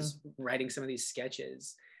when I was writing some of these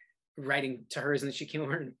sketches, writing to hers, and then she came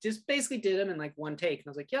over and just basically did them in like one take. And I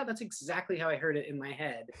was like, yeah, that's exactly how I heard it in my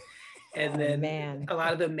head. And then a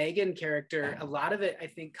lot of the Megan character, a lot of it I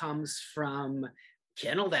think comes from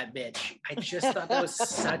Kennel that bitch. I just thought that was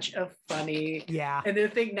such a funny and then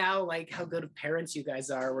think now like how good of parents you guys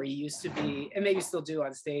are, where you used to be, and maybe still do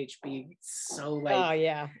on stage, be so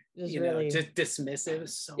like just really just dismissive.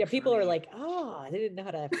 So people are like, they didn't know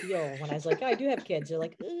how to feel when I was like, I do have kids. They're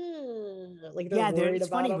like, ugh. like it's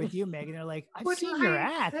funny with you, Megan. They're like, I've seen your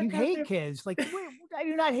app. You hate kids. Like, I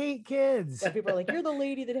do not hate kids. Yeah, people are like, you're the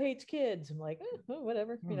lady that hates kids. I'm like,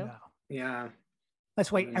 whatever, you know. Yeah.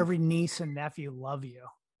 That's why every niece and nephew love you.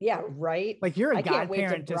 Yeah, right. Like you're a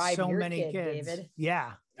godparent to so many kids. David.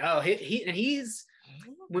 Yeah. Oh, he's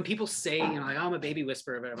when people say, you know, like, oh, I'm a baby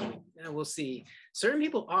whisperer, but I'm like, yeah, we'll see. Certain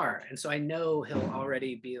people are, and so I know he'll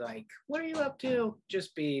already be like, "What are you up to?"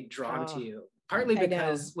 Just be drawn to you. Partly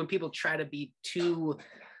because when people try to be too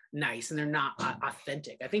nice and they're not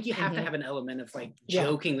authentic, I think you have to have an element of like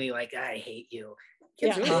jokingly, like, "I hate you."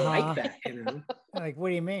 Kids really like that, you know. Like, what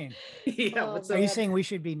do you mean? Are you saying we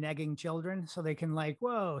should be negging children so they can like,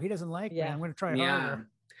 whoa, he doesn't like me. I'm going to try harder.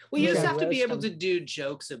 Well, you just have to be able to do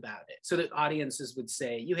jokes about it so that audiences would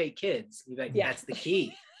say, you hate kids. You're like, that's the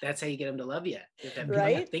key. That's how you get them to love you.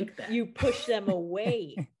 Right? Think that. You push them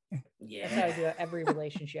away. That's how I do every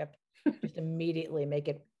relationship. Just immediately make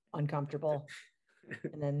it uncomfortable.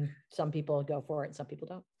 And then some people go for it and some people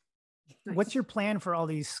don't. Nice. What's your plan for all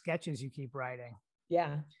these sketches you keep writing?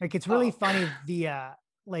 Yeah. Like, it's really funny.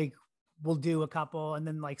 Like, we'll do a couple and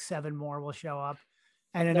then like 7 more will show up.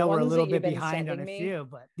 And I know we're a little bit behind on a few,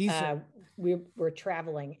 but these we were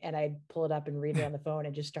traveling and I'd pull it up and read it on the phone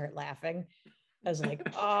and just start laughing. I was like,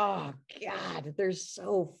 oh God, they're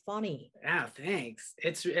so funny. Yeah, thanks.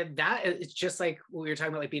 It's just like what we were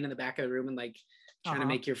talking about, like being in the back of the room and like trying to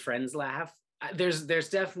make your friends laugh. There's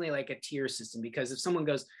definitely like a tier system, because if someone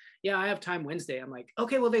goes, yeah, I have time Wednesday, I'm like,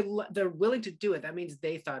 okay, well, they're willing to do it. That means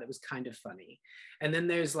they thought it was kind of funny. And then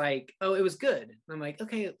there's like, oh, it was good. And I'm like,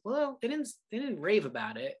 okay, well, they didn't rave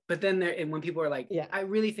about it. But then and when people are like, I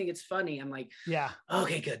really think it's funny, I'm like,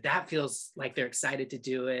 okay, good. That feels like they're excited to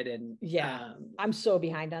do it. And I'm so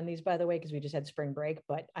behind on these, by the way, because we just had spring break,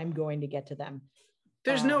 but I'm going to get to them.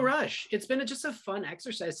 There's no rush. It's been just a fun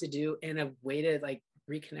exercise to do and a way to like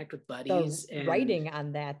reconnect with buddies. And writing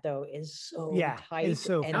on that though is so tight. It's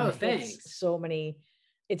so fun. Thanks. So many.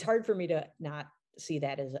 It's hard for me to not see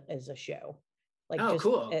that as a show. Like,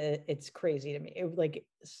 cool. It's crazy to me.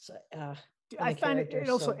 I find it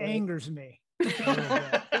also angers me.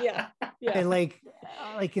 Yeah. And like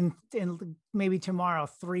in maybe tomorrow,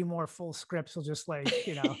 3 more full scripts will just like,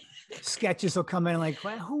 you know, sketches will come in like,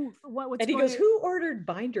 what's and he goes, who ordered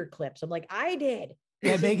binder clips? I'm like, I did.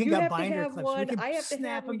 Yeah, Megan got binder clips. So we could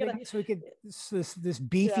snap them so we could this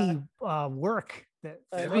beefy work that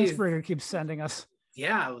Winsberger keeps sending us.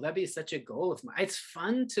 Yeah, well, that'd be such a goal of mine. It's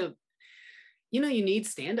fun to, you know, you need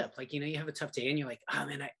stand-up. Like, you know, you have a tough day and you're like, oh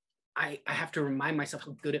man, I have to remind myself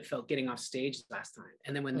how good it felt getting off stage last time.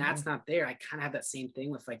 And then when that's not there, I kind of have that same thing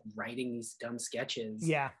with like writing these dumb sketches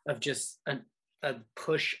of just a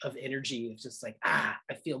push of energy. It's just like, I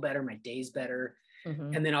feel better. My day's better.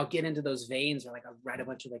 And then I'll get into those veins where like I'll write a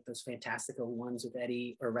bunch of like those fantastical ones with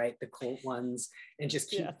Eddie, or write the cult ones and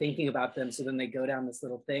just keep thinking about them. So then they go down this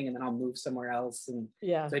little thing and then I'll move somewhere else. And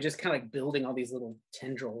so I just kind of like building all these little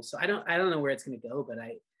tendrils. So I don't know where it's going to go, but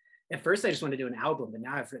at first I just wanted to do an album, but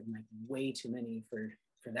now I've written like way too many for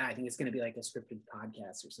that. I think it's going to be like a scripted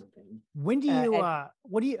podcast or something. When do you,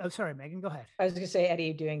 oh, sorry, Megan, go ahead. I was going to say,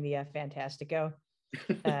 Eddie doing the Fantastico.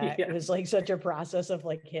 It was like such a process of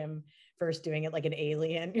like him first doing it like an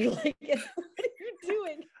alien. You're like, what are you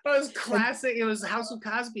doing? It was classic. It was House of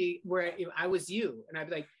Cosby, where I was you, and I'd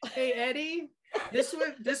be like, hey, Eddie, this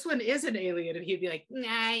one is an alien. And he'd be like, nah,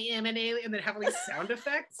 I am an alien. And then have like sound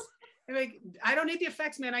effects. And like, I don't need the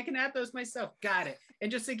effects, man. I can add those myself. Got it.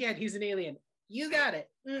 And just again, he's an alien. You got it.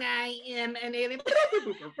 I am an alien.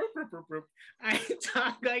 I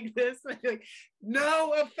talk like this. Like,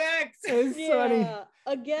 no effects. It's funny.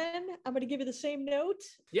 Again, I'm going to give you the same note.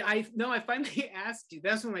 Yeah, I finally asked you.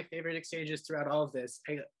 That's one of my favorite exchanges throughout all of this.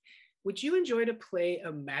 I go, would you enjoy to play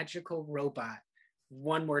a magical robot?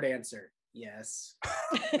 1-word answer. Yes.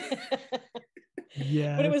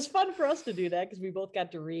 Yeah. But it was fun for us to do that because we both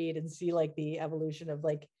got to read and see like the evolution of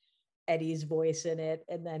like Eddie's voice in it,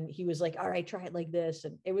 and then he was like, all right, try it like this,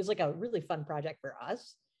 and it was like a really fun project for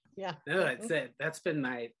us. No, that's been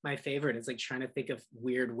my favorite. It's like trying to think of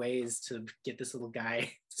weird ways to get this little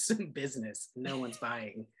guy some business. No one's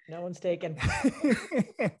buying, no one's taking.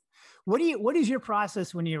 What is your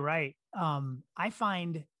process when you write? I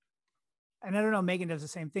find, and I don't know, Megan does the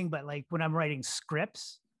same thing, but like when I'm writing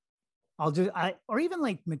scripts, or even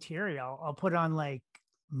like material, I'll put on like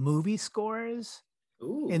movie scores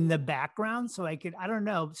in the background. So I don't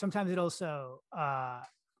know, sometimes it also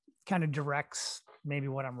kind of directs maybe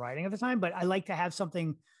what I'm writing at the time, but I like to have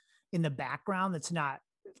something in the background that's not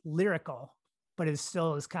lyrical, but it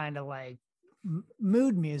still is kind of like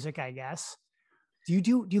mood music, I guess. Do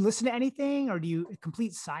you listen to anything, or do you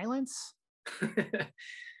complete silence?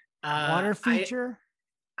 Water feature?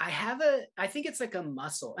 I think it's like a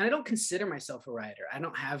muscle, and I don't consider myself a writer. I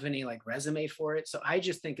don't have any like resume for it. So I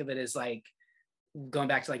just think of it as like going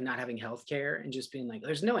back to like not having healthcare and just being like,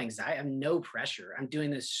 there's no anxiety, I have no pressure. I'm doing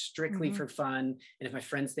this strictly for fun. And if my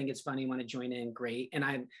friends think it's funny, want to join in, great. And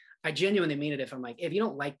I genuinely mean it. If I'm like, if you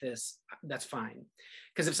don't like this, that's fine.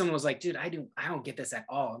 Because if someone was like, dude, I don't get this at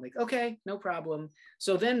all, I'm like, okay, no problem.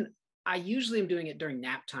 So then I usually am doing it during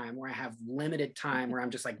nap time where I have limited time where I'm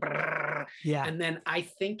just like, yeah. And then I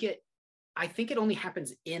think it only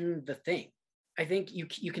happens in the thing. I think you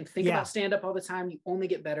can think about stand-up all the time. You only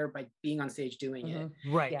get better by being on stage doing it.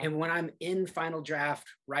 Right. And when I'm in final draft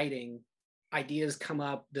writing, ideas come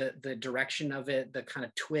up, the direction of it, the kind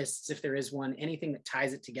of twists, if there is one, anything that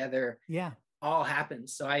ties it together, all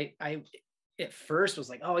happens. So I at first was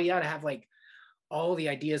like, oh, you got to have like all the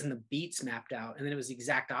ideas and the beats mapped out. And then it was the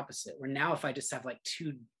exact opposite, where now if I just have like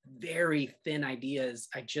two very thin ideas,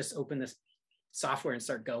 I just open this software and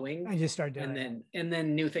start going. I just start doing it. And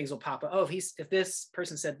then new things will pop up. Oh, if this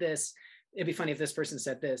person said this, it'd be funny if this person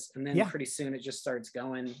said this. And then pretty soon it just starts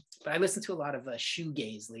going. But I listen to a lot of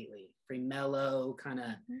shoegaze lately. Very mellow, kind of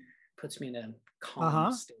puts me in a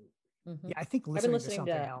calm state. Yeah, I think I've been listening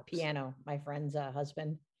to helps. Piano. My friend's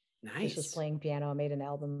husband. Nice. He was playing piano, made an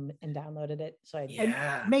album and downloaded it. So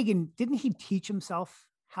And Megan, didn't he teach himself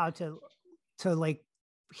how to like,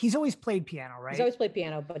 he's always played piano, right? He's always played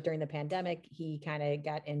piano, but during the pandemic, he kind of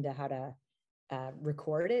got into how to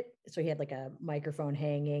record it. So he had like a microphone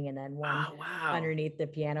hanging and then one underneath the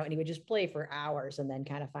piano, and he would just play for hours and then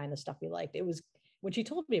kind of find the stuff he liked. It was, when she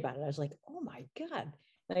told me about it, I was like, oh my God.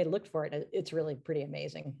 And I looked for it. It's really pretty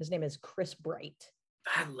amazing. His name is Chris Bright.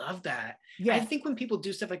 I love that. Yeah. I think when people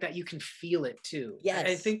do stuff like that, you can feel it too. Yes.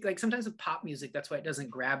 I think like sometimes with pop music, that's why it doesn't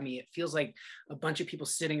grab me. It feels like a bunch of people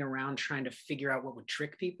sitting around trying to figure out what would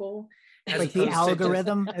trick people. Like the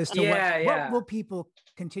algorithm as to what will people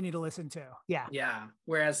continue to listen to. Yeah. Yeah.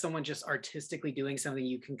 Whereas someone just artistically doing something,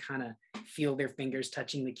 you can kind of feel their fingers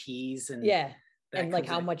touching the keys and and like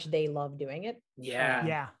how much they love doing it. Yeah.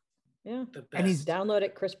 Yeah. Yeah. And he's download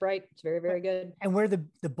it, Chris Bright. It's very, very good. And where the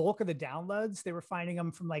bulk of the downloads, they were finding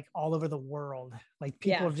them from like all over the world. Like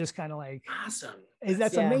people have just kind of like, awesome.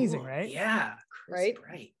 That's amazing, right? Yeah. Chris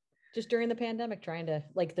Bright. Just during the pandemic, trying to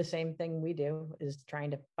like the same thing we do is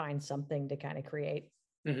trying to find something to kind of create.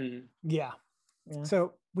 Yeah.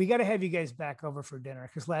 So we got to have you guys back over for dinner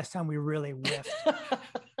because last time we really whiffed.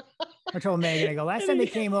 I told Megan, I go, last time they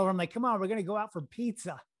came over, I'm like, come on, we're going to go out for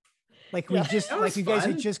pizza. Like we just, like you guys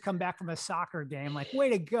had just come back from a soccer game. Like, way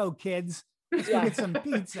to go, kids. Let's go get some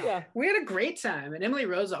pizza. Yeah. We had a great time. And Emily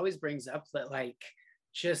Rose always brings up that like,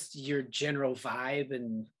 just your general vibe.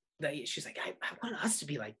 And that she's like, I want us to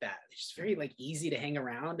be like that. It's just very like easy to hang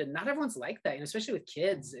around. And not everyone's like that. And especially with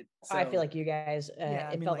kids. I feel like you guys,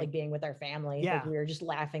 it felt like being with our family. Yeah. Like we were just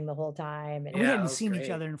laughing the whole time. And we hadn't seen each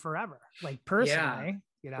other in forever. Like personally. Yeah.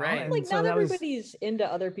 You know, right. Like so not everybody's into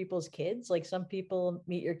other people's kids. Like some people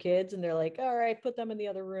meet your kids and they're like, all right, put them in the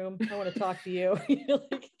other room. I want to talk to you.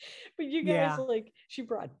 Like, but you guys like, she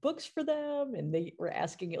brought books for them and they were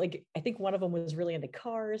asking, like, I think one of them was really into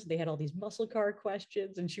cars. They had all these muscle car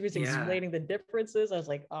questions and she was explaining the differences. I was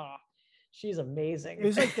like, oh, she's amazing. It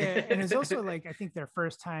was like, and it was also like, I think their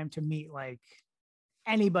first time to meet like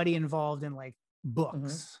anybody involved in like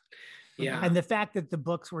books. Yeah. And the fact that the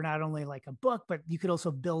books were not only like a book, but you could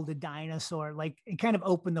also build a dinosaur, like it kind of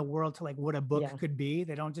opened the world to like what a book could be.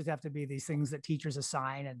 They don't just have to be these things that teachers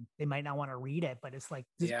assign and they might not want to read it, but it's like,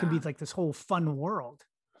 this can be like this whole fun world.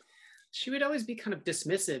 She would always be kind of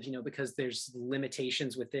dismissive, you know, because there's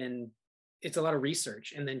limitations within, it's a lot of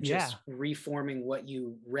research and then just reforming what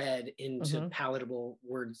you read into palatable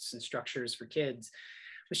words and structures for kids.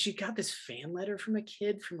 But she got this fan letter from a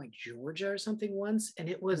kid from like Georgia or something once. And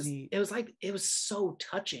it was so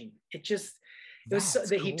touching. It was so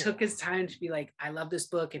that he took his time to be like, I love this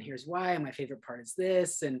book and here's why. And my favorite part is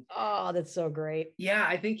this. And oh, that's so great. Yeah.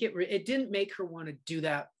 I think it didn't make her want to do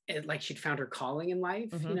that. Like she'd found her calling in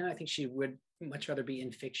life. You know, I think she would much rather be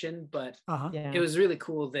in fiction, but it was really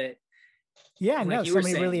cool that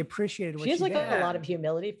somebody really appreciated what she has like a lot of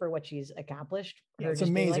humility for what she's accomplished. Yeah, it's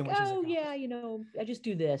amazing. Like, oh yeah, you know, I just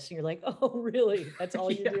do this. And you're like, oh really? That's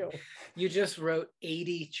all you do. You just wrote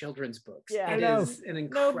 80 children's books. Yeah, it is an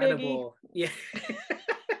incredible.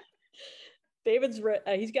 David's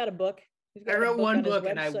he's got a book. I wrote one book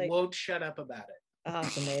and I won't shut up about it. Oh,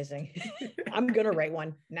 it's amazing. I'm gonna write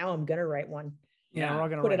one. Now I'm gonna write one. Yeah, we're all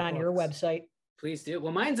gonna put it on your website. Please do.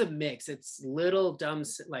 Well, mine's a mix. It's little dumb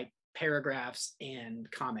like paragraphs and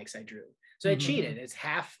comics I drew. So I cheated. It's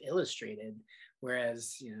half illustrated,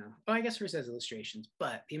 whereas, you know, I guess hers has illustrations,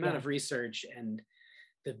 but the amount of research and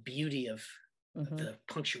the beauty of the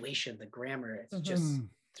punctuation, the grammar. It's just,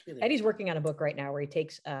 it's really Eddie's working on a book right now where he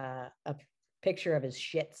takes a picture of his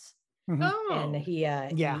shits. And he's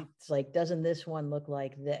like, doesn't this one look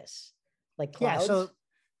like this? Like clouds? Yeah, so,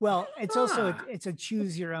 well, it's also, it's a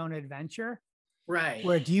choose your own adventure. Right.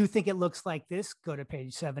 Where do you think it looks like this? Go to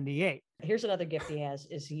page 78. Here's another gift he has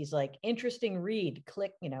is he's like, interesting read,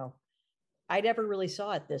 click, I never really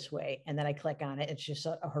saw it this way. And then I click on it. It's just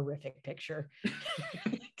a horrific picture.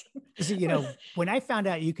 So, when I found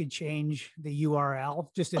out you could change the URL,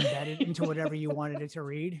 just embed it into whatever you wanted it to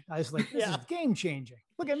read, I was like, this is game changing.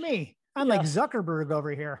 Look at me. I'm like Zuckerberg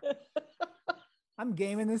over here. I'm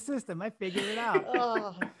gaming the system. I figured it out.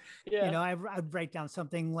 I'd write down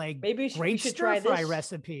something like maybe great stir fry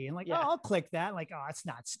recipe. And I'll click that. Like, it's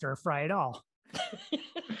not stir fry at all.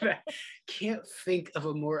 Can't think of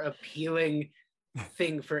a more appealing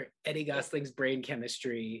thing for Eddie Gosling's brain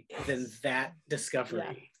chemistry than that discovery.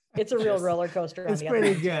 Yeah. It's a real roller coaster. It's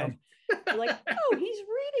pretty good. You're like, oh, he's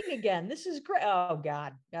reading again. This is great. Oh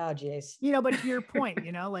God. Oh jeez. But to your point,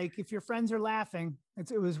 like if your friends are laughing,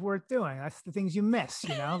 it was worth doing. That's the things you miss,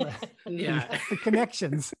 the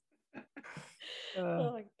connections.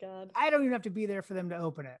 Oh God. I don't even have to be there for them to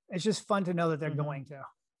open it. It's just fun to know that they're going to.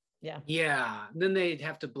 Yeah. Yeah. Then they'd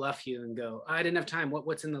have to bluff you and go, I didn't have time.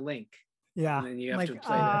 What's in the link? Yeah. And then you have to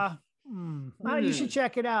play that. You should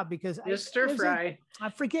check it out because just stir fry. I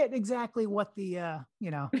forget exactly what the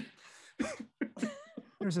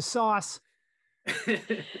there's a sauce.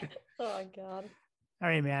 Oh God. All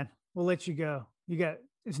right, man. We'll let you go.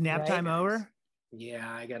 Is nap time over?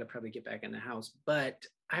 Yeah, I gotta probably get back in the house. But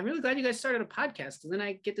I'm really glad you guys started a podcast and then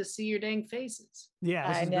I get to see your dang faces. Yeah.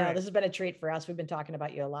 I know. Great. This has been a treat for us. We've been talking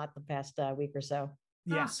about you a lot the past week or so.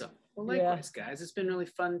 Yeah. Awesome. Well, likewise, guys. It's been really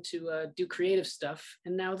fun to do creative stuff.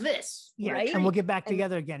 And now this. Yeah. Right? And we'll get back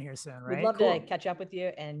together again here soon, right? We'd love to catch up with you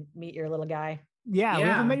and meet your little guy. Yeah. We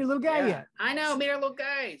haven't met your little guy yet. I know. Meet our little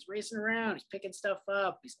guy. He's racing around. He's picking stuff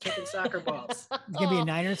up. He's kicking soccer balls. He's going to be a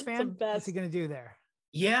Niners fan? What's he going to do there?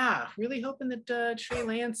 Yeah. Really hoping that Trey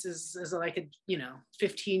Lance is like a,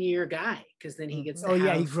 15-year guy. Because then he gets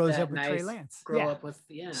he grows up with Trey Lance. Grow up with,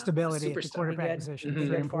 stability at the quarterback position.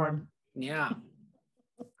 Very important. Yeah.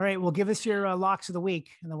 All right, well, give us your locks of the week,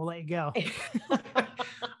 and then we'll let you go.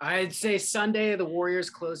 I'd say Sunday, the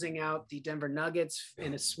Warriors closing out the Denver Nuggets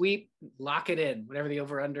in a sweep. Lock it in. Whatever the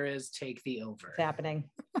over-under is, take the over. It's happening.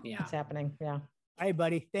 Yeah. It's happening. Yeah. All right,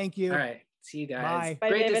 buddy. Thank you. All right. See you guys. Bye. Bye,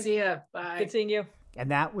 Great David. to see you. Bye. Good seeing you.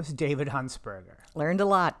 And that was David Huntsberger. Learned a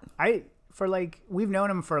lot. We've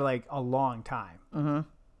known him for a long time.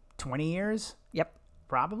 20 years? Yep.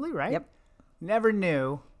 Probably, right? Yep. Never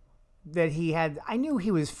knew that I knew he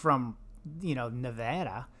was from,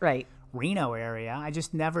 Nevada. Right. Reno area. I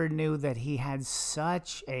just never knew that he had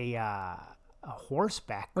such a horse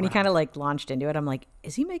background. When he kind of launched into it, I'm like,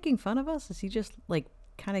 is he making fun of us? Is he just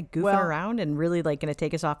kind of goofing around and really going to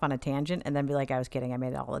take us off on a tangent and then be like, I was kidding. I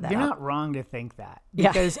made all of that You're up. not wrong to think that.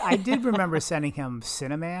 Because I did remember sending him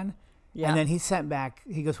Cinnamon. Yeah. And then he sent back,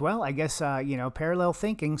 he goes, well, I guess, parallel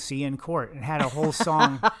thinking, see you in court. And had a whole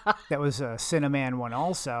song that was a Cinnamon one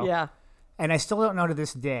also. Yeah. And I still don't know to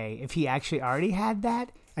this day if he actually already had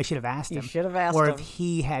that. I should have asked him. You should have asked him. Or if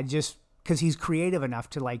he had just, because he's creative enough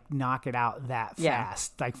to knock it out that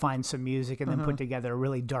fast. Find some music and then put together a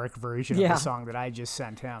really dark version of the song that I just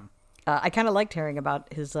sent him. I kind of liked hearing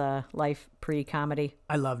about his life pre-comedy.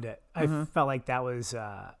 I loved it. I felt like that was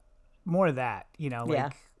more of that,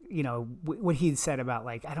 what he said about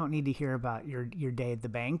I don't need to hear about your day at the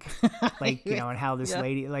bank, and how this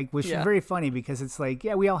lady, which is very funny because it's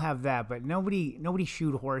we all have that, but nobody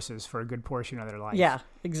shoot horses for a good portion of their life. Yeah,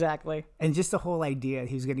 exactly. And just the whole idea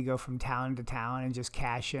he was going to go from town to town and just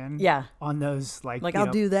cash in. Yeah. On those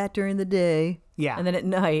I'll do that during the day. Yeah. And then at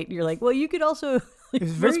night you're like, well, you could also.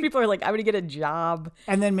 Most people are like, I'm going to get a job.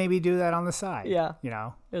 And then maybe do that on the side. Yeah.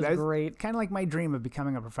 It was great. Kind of like my dream of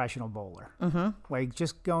becoming a professional bowler.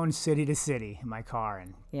 Just going city to city in my car.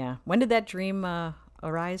 And yeah. When did that dream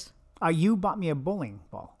arise? You bought me a bowling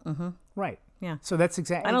ball. Right. Yeah. So that's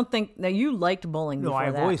exactly. I don't think. Now, you liked bowling before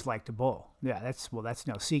I've that. always liked to bowl. Yeah, that's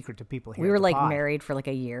no secret to people here. We were married for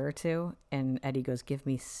a year or two. And Eddie goes, give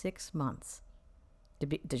me 6 months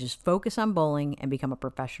to just focus on bowling and become a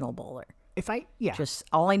professional bowler. Just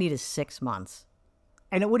all I need is 6 months.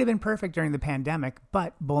 And it would have been perfect during the pandemic,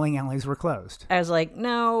 but bowling alleys were closed. I was like,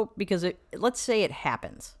 no, because let's say it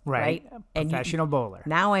happens, right? Professional bowler.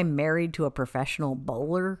 Now I'm married to a professional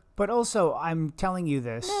bowler. But also, I'm telling you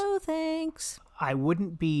this. No, thanks. I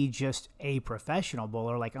wouldn't be just a professional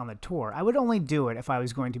bowler on the tour. I would only do it if I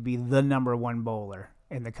was going to be the number one bowler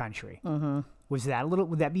in the country. Would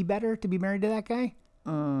that be better to be married to that guy?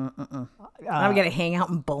 I'm going to hang out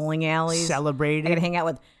in bowling alleys. Celebrated. I'm going to hang out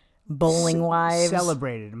with bowling wives.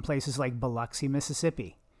 Celebrated in places like Biloxi,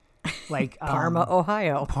 Mississippi. Like Parma,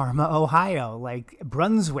 Ohio, like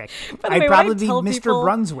Brunswick. I'd probably be Mr.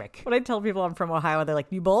 Brunswick. When I tell people I'm from Ohio, they're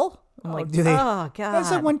like, "You bowl?" I'm like, do they? "Oh God!"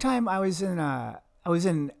 That's like one time I was in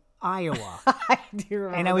Iowa, I do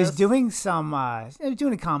remember and I was doing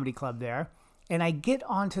doing a comedy club there, and I get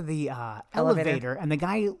onto the elevator, and the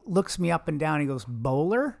guy looks me up and down. He goes,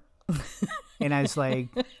 "Bowler," and I was like.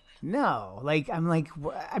 No, I'm like,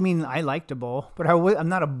 I mean, I like to bowl, but I'm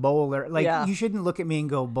not a bowler. Like, you shouldn't look at me and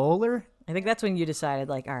go bowler. I think that's when you decided,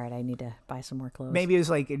 like, all right, I need to buy some more clothes. Maybe it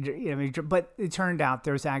was like, but it turned out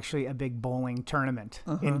there was actually a big bowling tournament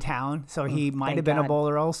in town. So he might have been a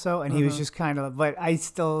bowler also. And he was just kind of, but I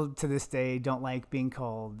still, to this day, don't like being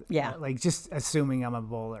called, like just assuming I'm a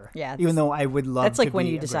bowler. Yeah. Even though I would love to be. That's like when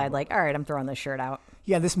you decide, like, all right, I'm throwing this shirt out.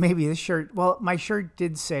 Yeah, this shirt. Well, my shirt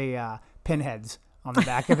did say Pinheads on the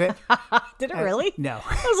back of it. Did it really? No.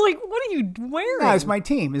 I was like, what are you wearing? No, it's my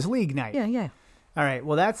team. It's league night. Yeah. All right.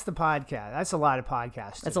 Well, that's the podcast. That's a lot of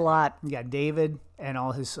podcasts. That's a lot. You got David and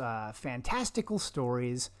all his fantastical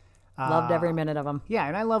stories. Loved every minute of them. Yeah,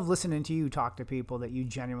 and I love listening to you talk to people that you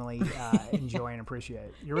genuinely enjoy and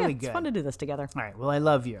appreciate. You're really good. It's fun to do this together. All right. Well, I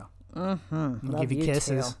love you. Mm-hmm. Give you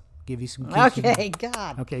kisses. Too. Give you some kisses. Okay,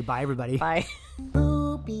 God. Okay, bye, everybody. Bye.